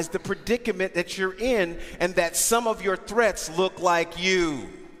 Recognize the predicament that you're in, and that some of your threats look like you.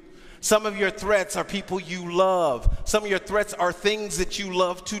 Some of your threats are people you love. Some of your threats are things that you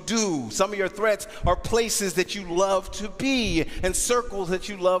love to do. Some of your threats are places that you love to be and circles that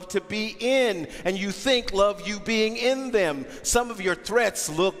you love to be in, and you think love you being in them. Some of your threats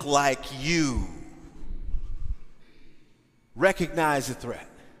look like you. Recognize the threat.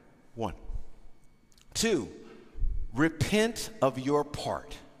 1. 2, repent of your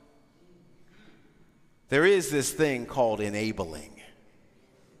part. There is this thing called enabling.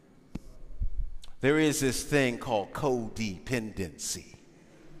 There is this thing called codependency.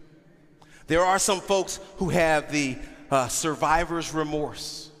 There are some folks who have the survivor's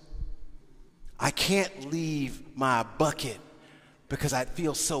remorse. I can't leave my bucket because I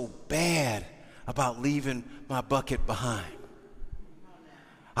feel so bad about leaving my bucket behind.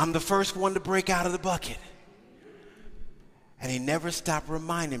 I'm the first one to break out of the bucket. And he never stopped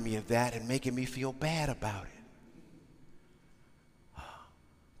reminding me of that and making me feel bad about it.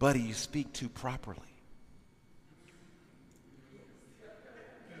 Buddy, you speak too properly.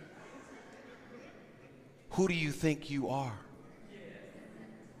 who do you think you are?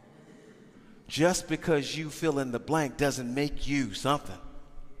 Just because you fill in the blank doesn't make you something.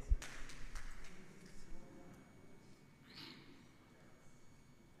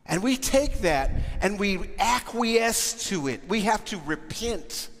 And we take that and we acquiesce to it. We have to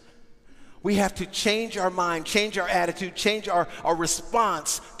repent. We have to change our mind, change our attitude, change our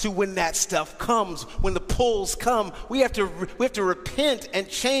response to when that stuff comes, when the pulls come. We have to repent and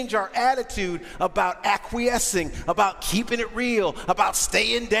change our attitude about acquiescing, about keeping it real, about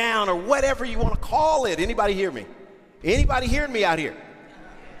staying down, or whatever you want to call it. Anybody hear me? Anybody hearing me out here?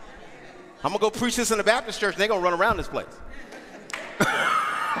 I'm going to go preach this in a Baptist church, and they're going to run around this place.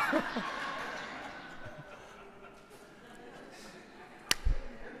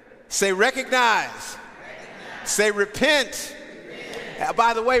 Say recognize. Say repent.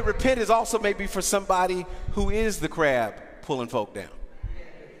 By the way, repent is also maybe for somebody who is the crab pulling folk down.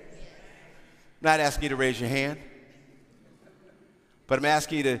 I'm not asking you to raise your hand, but I'm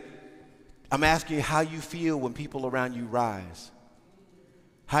asking you how you feel when people around you rise.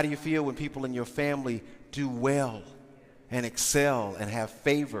 How do you feel when people in your family do well and excel and have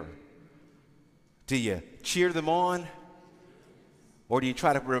favor? Do you cheer them on? Or do you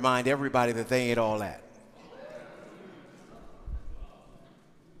try to remind everybody that they ain't all that?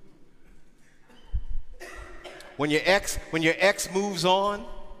 When your ex moves on,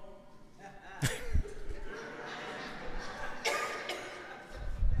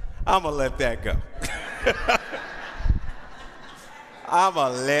 I'm going to let that go. I'm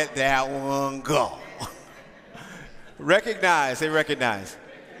going to let that one go. Recognize, say recognize.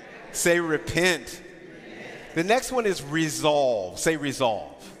 Say repent. The next one is resolve. Say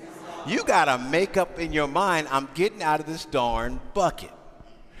resolve. You got to make up in your mind, I'm getting out of this darn bucket.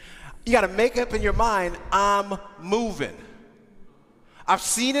 You got to make up in your mind, I'm moving. I've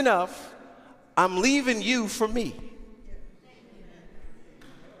seen enough. I'm leaving you for me.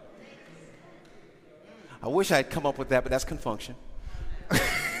 I wish I had come up with that, but that's confunction.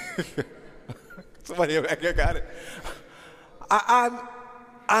 Somebody back here got it.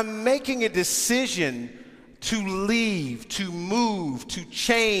 I'm making a decision to leave, to move, to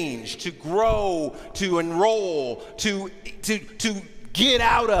change, to grow, to enroll, to get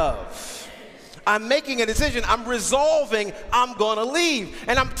out of. I'm making a decision. I'm resolving I'm going to leave.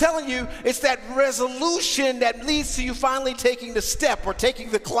 And I'm telling you, it's that resolution that leads to you finally taking the step or taking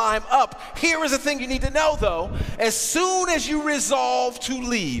the climb up. Here is the thing you need to know, though. As soon as you resolve to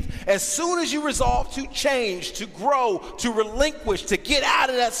leave, as soon as you resolve to change, to grow, to relinquish, to get out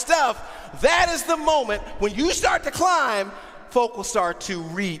of that stuff, that is the moment when you start to climb, folk will start to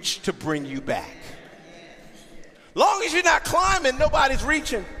reach to bring you back. Long as you're not climbing, nobody's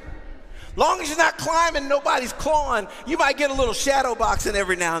reaching. Long as you're not climbing, nobody's clawing. You might get a little shadow boxing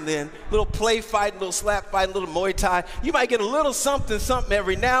every now and then, a little play fight, a little slap fight, a little Muay Thai. You might get a little something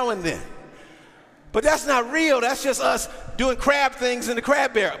every now and then. But that's not real. That's just us doing crab things in the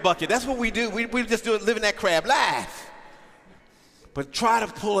crab bucket. That's what we do. We just do it, living that crab life. But try to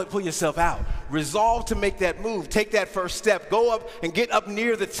pull yourself out. Resolve to make that move. Take that first step. Go up and get up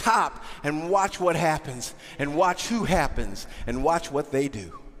near the top and watch what happens and watch who happens and watch what they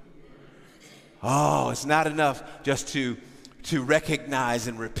do. Oh, it's not enough just to recognize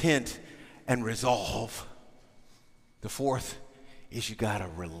and repent and resolve. The fourth is you got to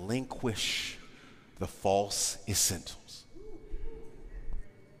relinquish the false essentials.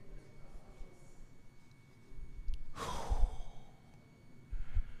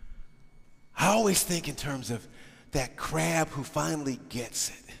 I always think in terms of that crab who finally gets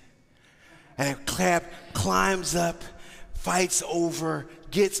it. And a crab climbs up, fights over,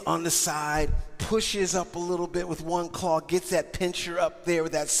 gets on the side, pushes up a little bit with one claw, gets that pincher up there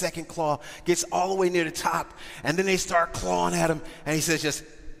with that second claw, gets all the way near the top, and then they start clawing at him, and he says, just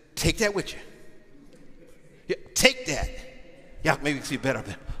take that with you. Yeah, take that. Yeah, maybe you can see better up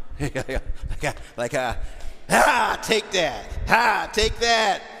there. Take that. Take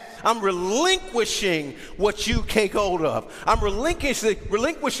that. I'm relinquishing what you take hold of. I'm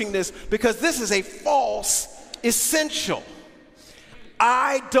relinquishing this because this is a false essential.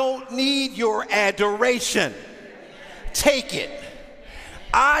 I don't need your adoration. Take it.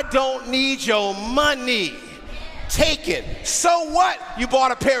 I don't need your money. Take it. So what? You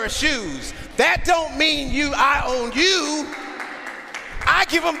bought a pair of shoes. That don't mean I own you. I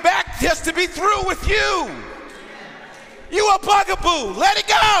give them back just to be through with you. You a bugaboo. Let it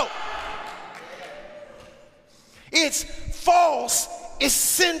go. It's false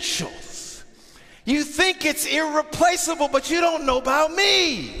essentials. You think it's irreplaceable, but you don't know about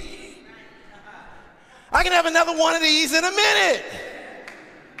me. I can have another one of these in a minute.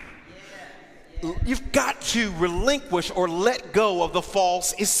 you've got to relinquish or let go of the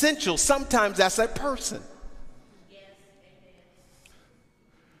false essential. Sometimes that's that person.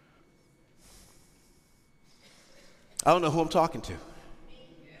 I don't know who I'm talking to.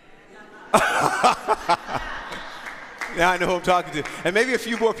 Yeah, I know who I'm talking to. And maybe a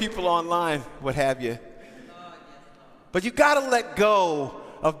few more people online, what have you. But you got to let go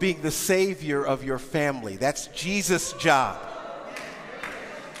of being the savior of your family. That's Jesus' job.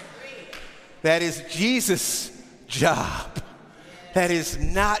 That is Jesus' job. That is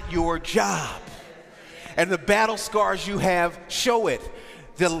not your job. And the battle scars you have show it.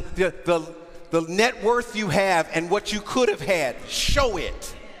 The net worth you have and what you could have had, show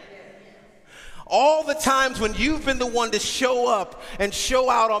it. All the times when you've been the one to show up and show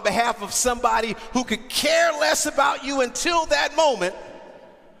out on behalf of somebody who could care less about you until that moment,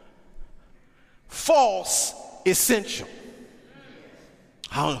 false essential.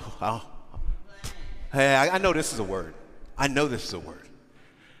 I know this is a word. I know this is a word.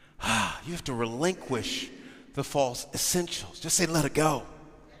 You have to relinquish the false essentials. Just say, let it go.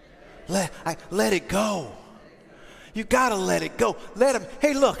 Let it go. You gotta let it go. Let him.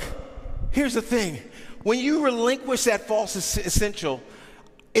 Hey, look, here's the thing. When you relinquish that false essential,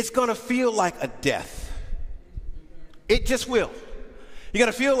 it's gonna feel like a death. It just will. You're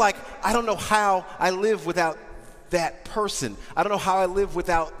gonna feel like, I don't know how I live without that person. I don't know how I live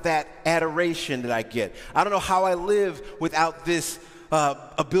without that adoration that I get. I don't know how I live without this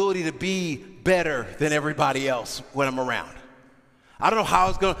ability to be better than everybody else when I'm around. I don't know how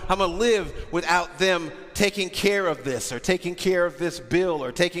I'm going to live without them taking care of this or taking care of this bill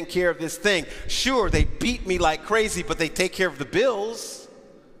or taking care of this thing. Sure, they beat me like crazy, but they take care of the bills.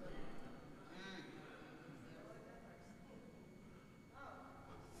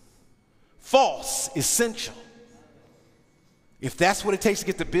 False essential. If that's what it takes to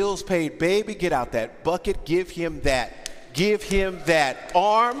get the bills paid, baby, get out that bucket, give him that. Give him that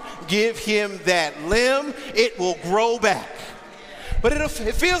arm, give him that limb. It will grow back. But it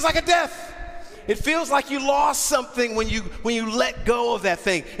feels like a death. It feels like you lost something when you let go of that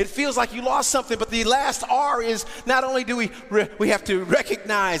thing. It feels like you lost something, but the last R is not only do we have to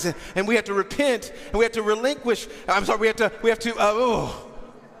recognize and we have to repent and we have to relinquish. We have to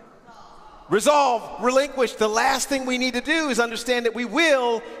resolve, relinquish. The last thing we need to do is understand that we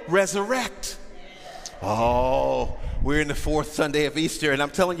will resurrect. Oh, we're in the fourth Sunday of Easter, and I'm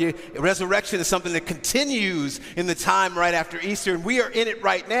telling you, resurrection is something that continues in the time right after Easter, and we are in it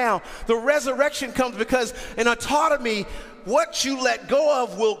right now. The resurrection comes because in autonomy, what you let go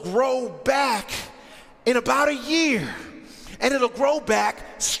of will grow back in about a year, and it'll grow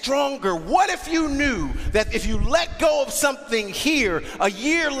back stronger. What if you knew that if you let go of something here, a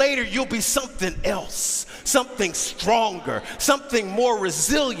year later you'll be something else? Something stronger, something more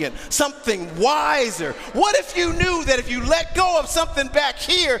resilient, something wiser. What if you knew that if you let go of something back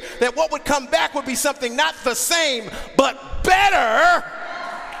here, that what would come back would be something not the same, but better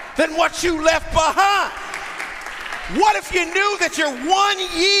than what you left behind? What if you knew that you're 1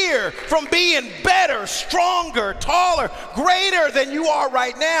 year from being better, stronger, taller, greater than you are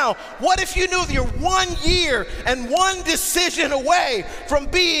right now? What if you knew that you're 1 year and one decision away from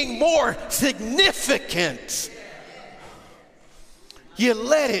being more significant? You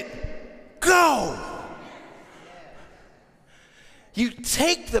let it go. You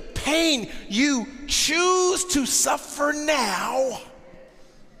take the pain. You choose to suffer now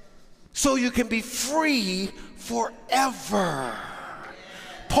so you can be free forever.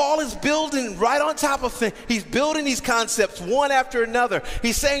 Paul is building right on top of things. He's building these concepts one after another.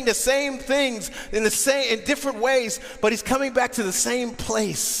 He's saying the same things in different ways, but he's coming back to the same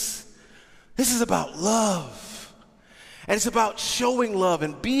place. This is about love. And it's about showing love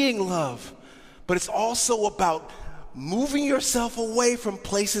and being love. But it's also about moving yourself away from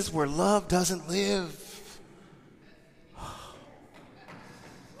places where love doesn't live.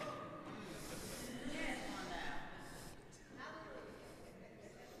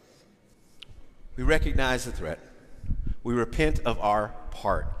 We recognize the threat. We repent of our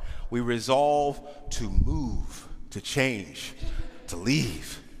part. We resolve to move, to change, to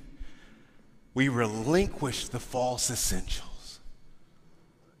leave. We relinquish the false essentials.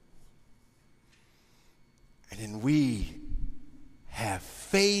 And then we have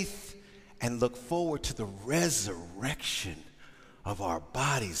faith and look forward to the resurrection of our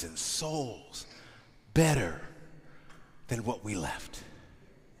bodies and souls better than what we left.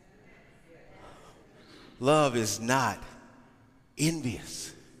 Love is not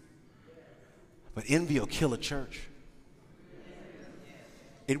envious, but envy will kill a church.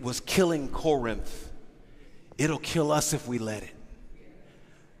 It was killing Corinth. It'll kill us if we let it.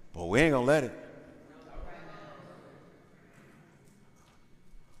 But we ain't gonna let it.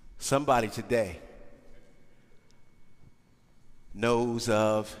 Somebody today knows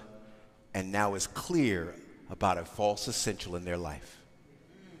of and now is clear about a false essential in their life.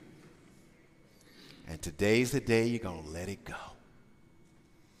 And today's the day you're going to let it go.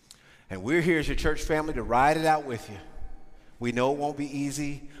 And we're here as your church family to ride it out with you. We know it won't be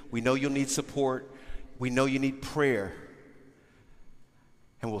easy. We know you'll need support. We know you need prayer.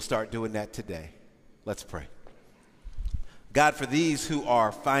 And we'll start doing that today. Let's pray. God, for these who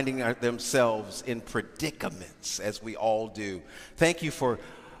are finding themselves in predicaments, as we all do, thank you for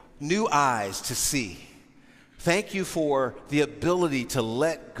new eyes to see. Thank you for the ability to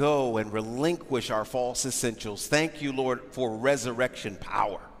let go and relinquish our false essentials. Thank you, Lord, for resurrection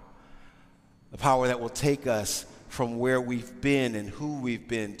power, the power that will take us from where we've been and who we've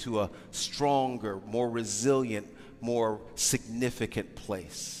been to a stronger, more resilient, more significant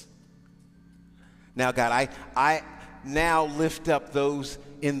place. Now, God, I now lift up those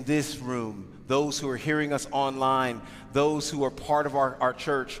in this room, those who are hearing us online, those who are part of our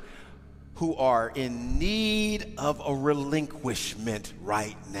church, who are in need of a relinquishment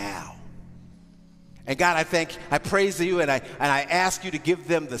right now. And God, I praise you and I ask you to give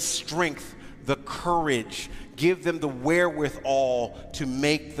them the strength, the courage, give them the wherewithal to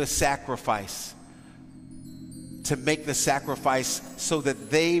make the sacrifice. To make the sacrifice so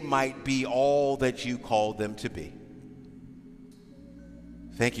that they might be all that you called them to be.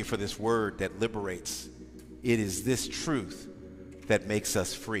 Thank you for this word that liberates. It is this truth that makes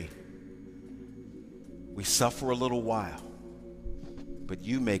us free. We suffer a little while, but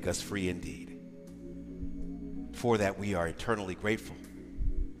you make us free indeed. For that we are eternally grateful.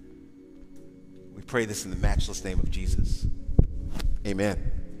 We pray this in the matchless name of Jesus.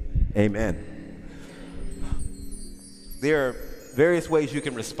 Amen. Amen. There are various ways you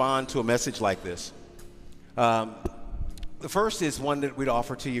can respond to a message like this. The first is one that we'd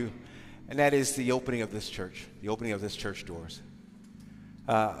offer to you, and that is the opening of this church, the opening of this church doors.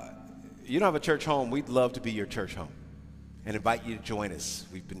 You don't have a church home, we'd love to be your church home and invite you to join us.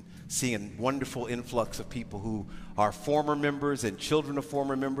 We've been seeing a wonderful influx of people who are former members and children of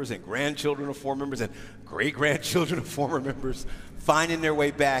former members and grandchildren of former members and great-grandchildren of former members finding their way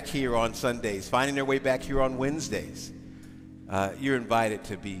back here on Sundays, finding their way back here on Wednesdays. You're invited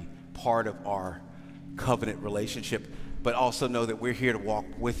to be part of our covenant relationship, but also know that we're here to walk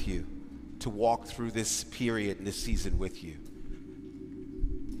with you, to walk through this period and this season with you.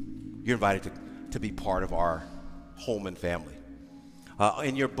 You're invited to be part of our Holman family.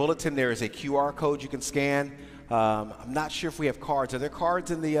 In your bulletin, there is a QR code you can scan. I'm not sure if we have cards. Are there cards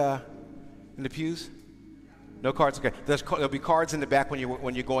in the pews? No cards. Okay. There'll be cards in the back when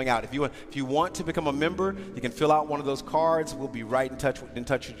you're going out. If you want to become a member, you can fill out one of those cards. We'll be right in touch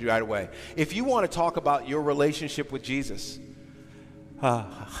with you right away. If you want to talk about your relationship with Jesus, or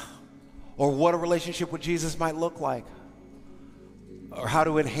what a relationship with Jesus might look like, or how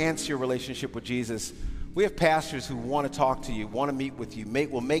to enhance your relationship with Jesus, we have pastors who want to talk to you, want to meet with you,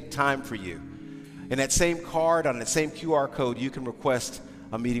 will make time for you. In that same card, on that same QR code, you can request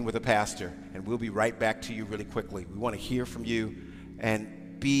a meeting with a pastor, and we'll be right back to you really quickly. We want to hear from you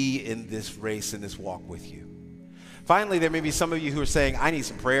and be in this race, in this walk with you. Finally, there may be some of you who are saying, I need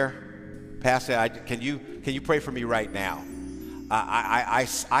some prayer. Pastor, can you pray for me right now? I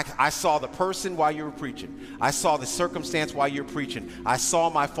saw the person while you were preaching. I saw the circumstance while you were preaching. I saw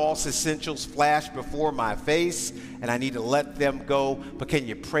my false essentials flash before my face, and I need to let them go. But can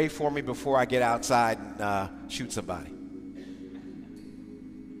you pray for me before I get outside and shoot somebody?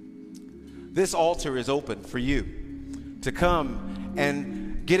 This altar is open for you to come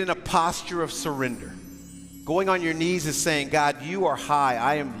and get in a posture of surrender. Going on your knees is saying, God, you are high.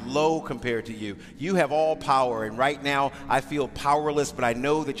 I am low compared to you. You have all power. And right now I feel powerless, but I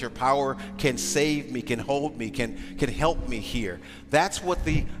know that your power can save me, can hold me, can help me here. That's what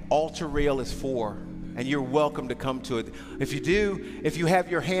the altar rail is for. And you're welcome to come to it. If you have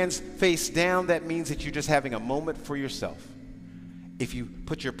your hands face down, that means that you're just having a moment for yourself. If you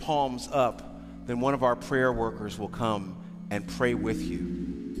put your palms up, then one of our prayer workers will come and pray with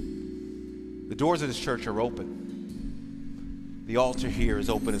you. The doors of this church are open. The altar here is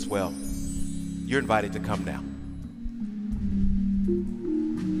open as well. You're invited to come now.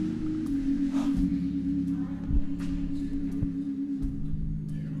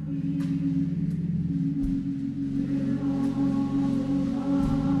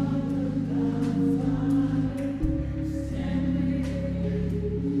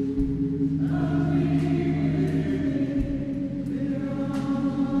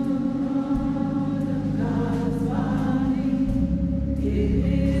 It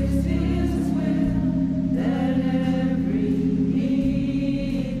is His will that every knee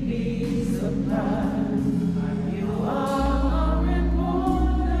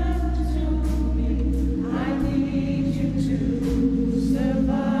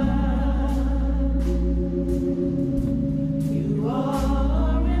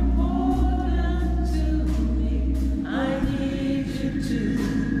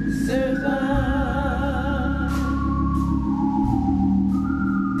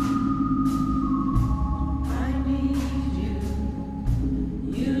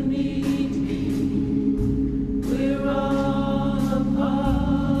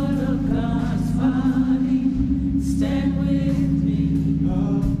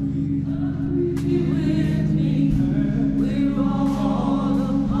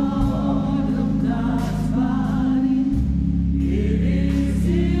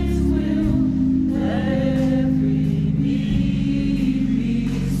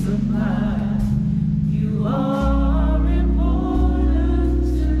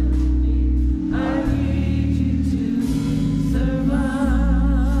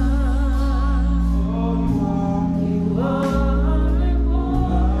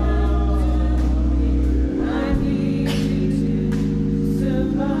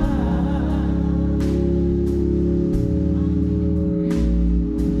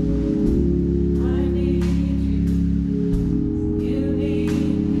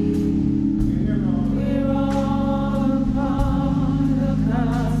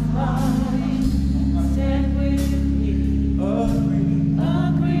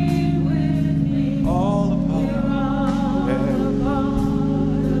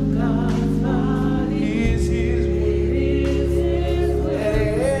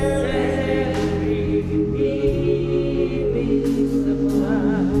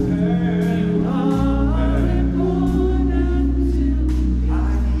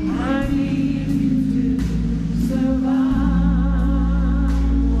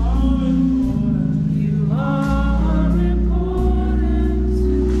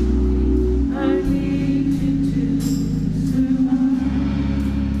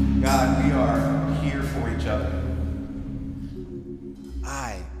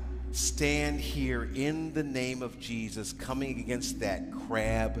stand here in the name of Jesus, coming against that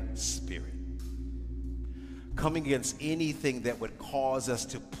crab spirit, coming against anything that would cause us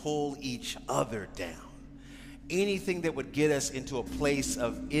to pull each other down, anything that would get us into a place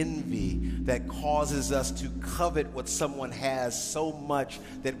of envy that causes us to covet what someone has so much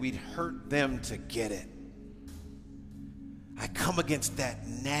that we'd hurt them to get it. I come against that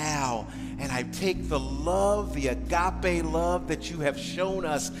now, and I take the love, the agape love that you have shown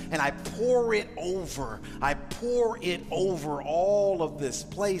us, and I pour it over. I pour it over all of this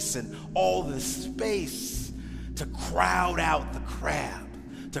place and all this space to crowd out the crab,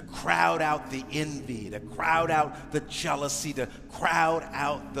 to crowd out the envy, to crowd out the jealousy, to crowd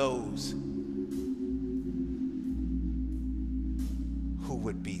out those who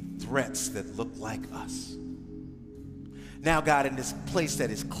would be threats that look like us. Now, God, in this place that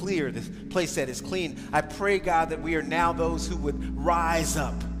is clear, this place that is clean, I pray, God, that we are now those who would rise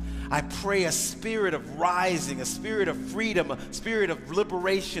up. I pray a spirit of rising, a spirit of freedom, a spirit of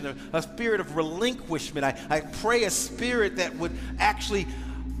liberation, a spirit of relinquishment. I pray a spirit that would actually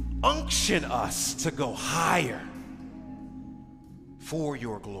unction us to go higher for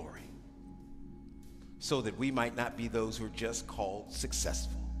your glory, so that we might not be those who are just called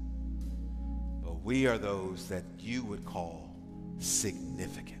successful, but we are those that you would call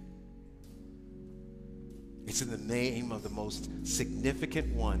significant. It's in the name of the most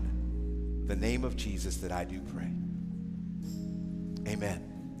significant one, the name of Jesus, that I do pray. Amen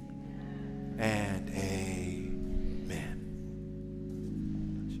and amen.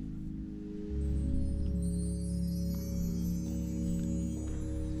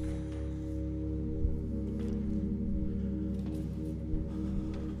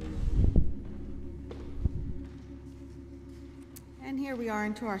 And here we are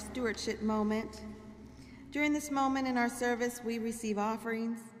into our stewardship moment. During this moment in our service, we receive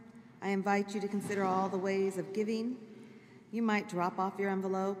offerings. I invite you to consider all the ways of giving. You might drop off your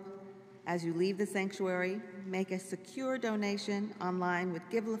envelope as you leave the sanctuary, make a secure donation online with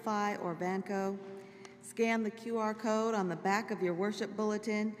Givelify or Vanco, scan the QR code on the back of your worship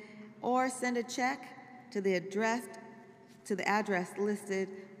bulletin, or send a check to the address listed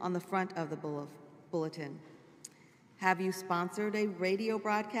on the front of the bulletin. Have you sponsored a radio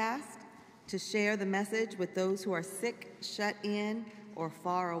broadcast to share the message with those who are sick, shut in, or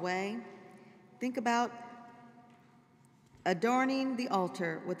far away? Think about adorning the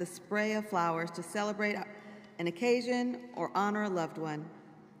altar with a spray of flowers to celebrate an occasion or honor a loved one.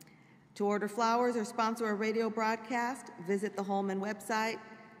 To order flowers or sponsor a radio broadcast, visit the Holman website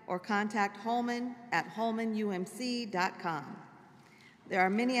or contact Holman at holmanumc.com. There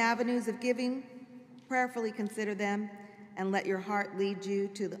are many avenues of giving. Prayerfully consider them and let your heart lead you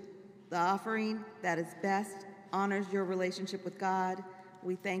to the offering that is best, honors your relationship with God.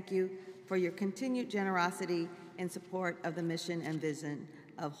 We thank you for your continued generosity in support of the mission and vision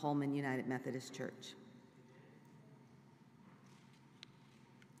of Holman United Methodist Church.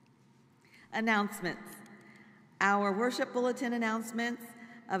 Announcements. Our worship bulletin announcements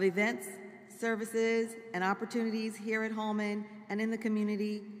of events, services, and opportunities here at Holman and in the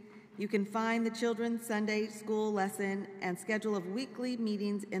community. You can find the children's Sunday school lesson and schedule of weekly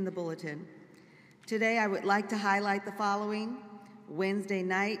meetings in the bulletin. Today, I would like to highlight the following. Wednesday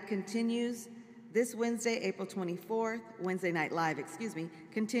night continues this Wednesday, April 24th. Wednesday Night Live,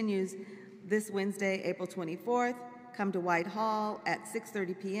 continues this Wednesday, April 24th. Come to Whitehall at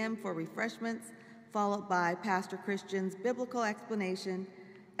 6:30 p.m. for refreshments, followed by Pastor Christian's biblical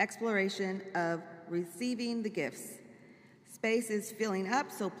exploration of receiving the gifts. Space is filling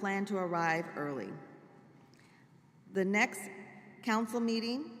up, so plan to arrive early. The next council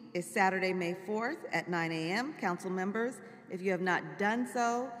meeting is Saturday, May 4th at 9 a.m. Council members, if you have not done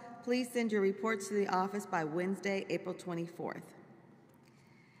so, please send your reports to the office by Wednesday, April 24th.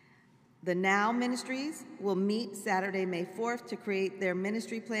 The Now Ministries will meet Saturday, May 4th to create their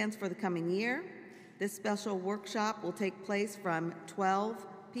ministry plans for the coming year. This special workshop will take place from 12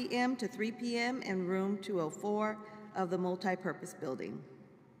 p.m. to 3 p.m. in room 204 of the multipurpose building.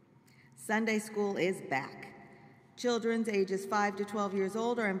 Sunday school is back. Children ages 5 to 12 years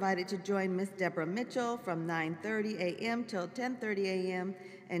old are invited to join Miss Deborah Mitchell from 9:30 a.m. till 10:30 a.m.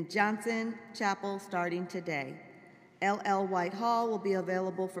 in Johnson Chapel starting today. LL Whitehall will be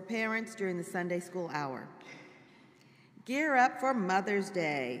available for parents during the Sunday school hour. Gear up for Mother's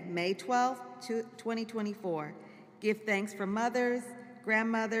Day, May 12th, 2024. Give thanks for mothers,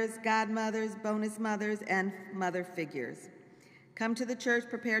 grandmothers, godmothers, bonus mothers, and mother figures. Come to the church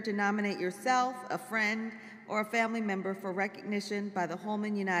prepared to nominate yourself, a friend, or a family member for recognition by the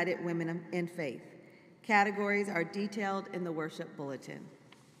Holman United Women in Faith. Categories are detailed in the worship bulletin.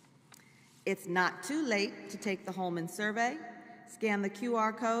 It's not too late to take the Holman survey. Scan the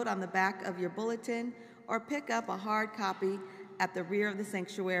QR code on the back of your bulletin or pick up a hard copy at the rear of the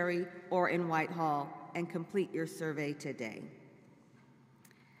sanctuary or in Whitehall and complete your survey today.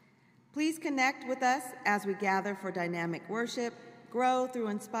 Please connect with us as we gather for dynamic worship, grow through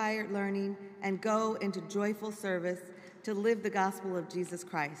inspired learning, and go into joyful service to live the gospel of Jesus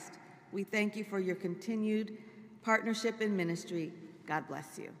Christ. We thank you for your continued partnership in ministry. God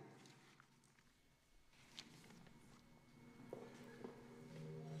bless you.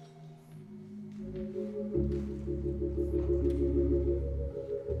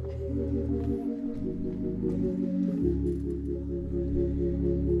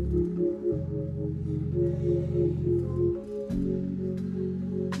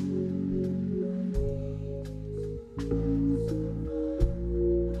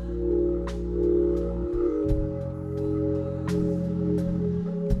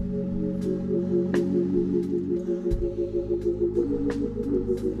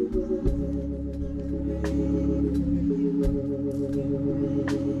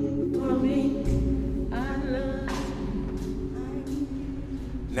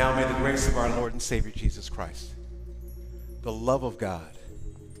 Now may the grace of our Lord and Savior Jesus Christ, the love of God,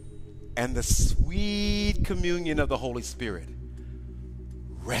 and the sweet communion of the Holy Spirit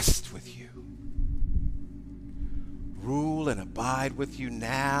rest with you, rule and abide with you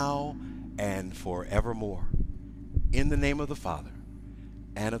now and forevermore. In the name of the Father,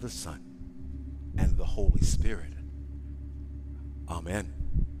 and of the Son, and of the Holy Spirit. Amen.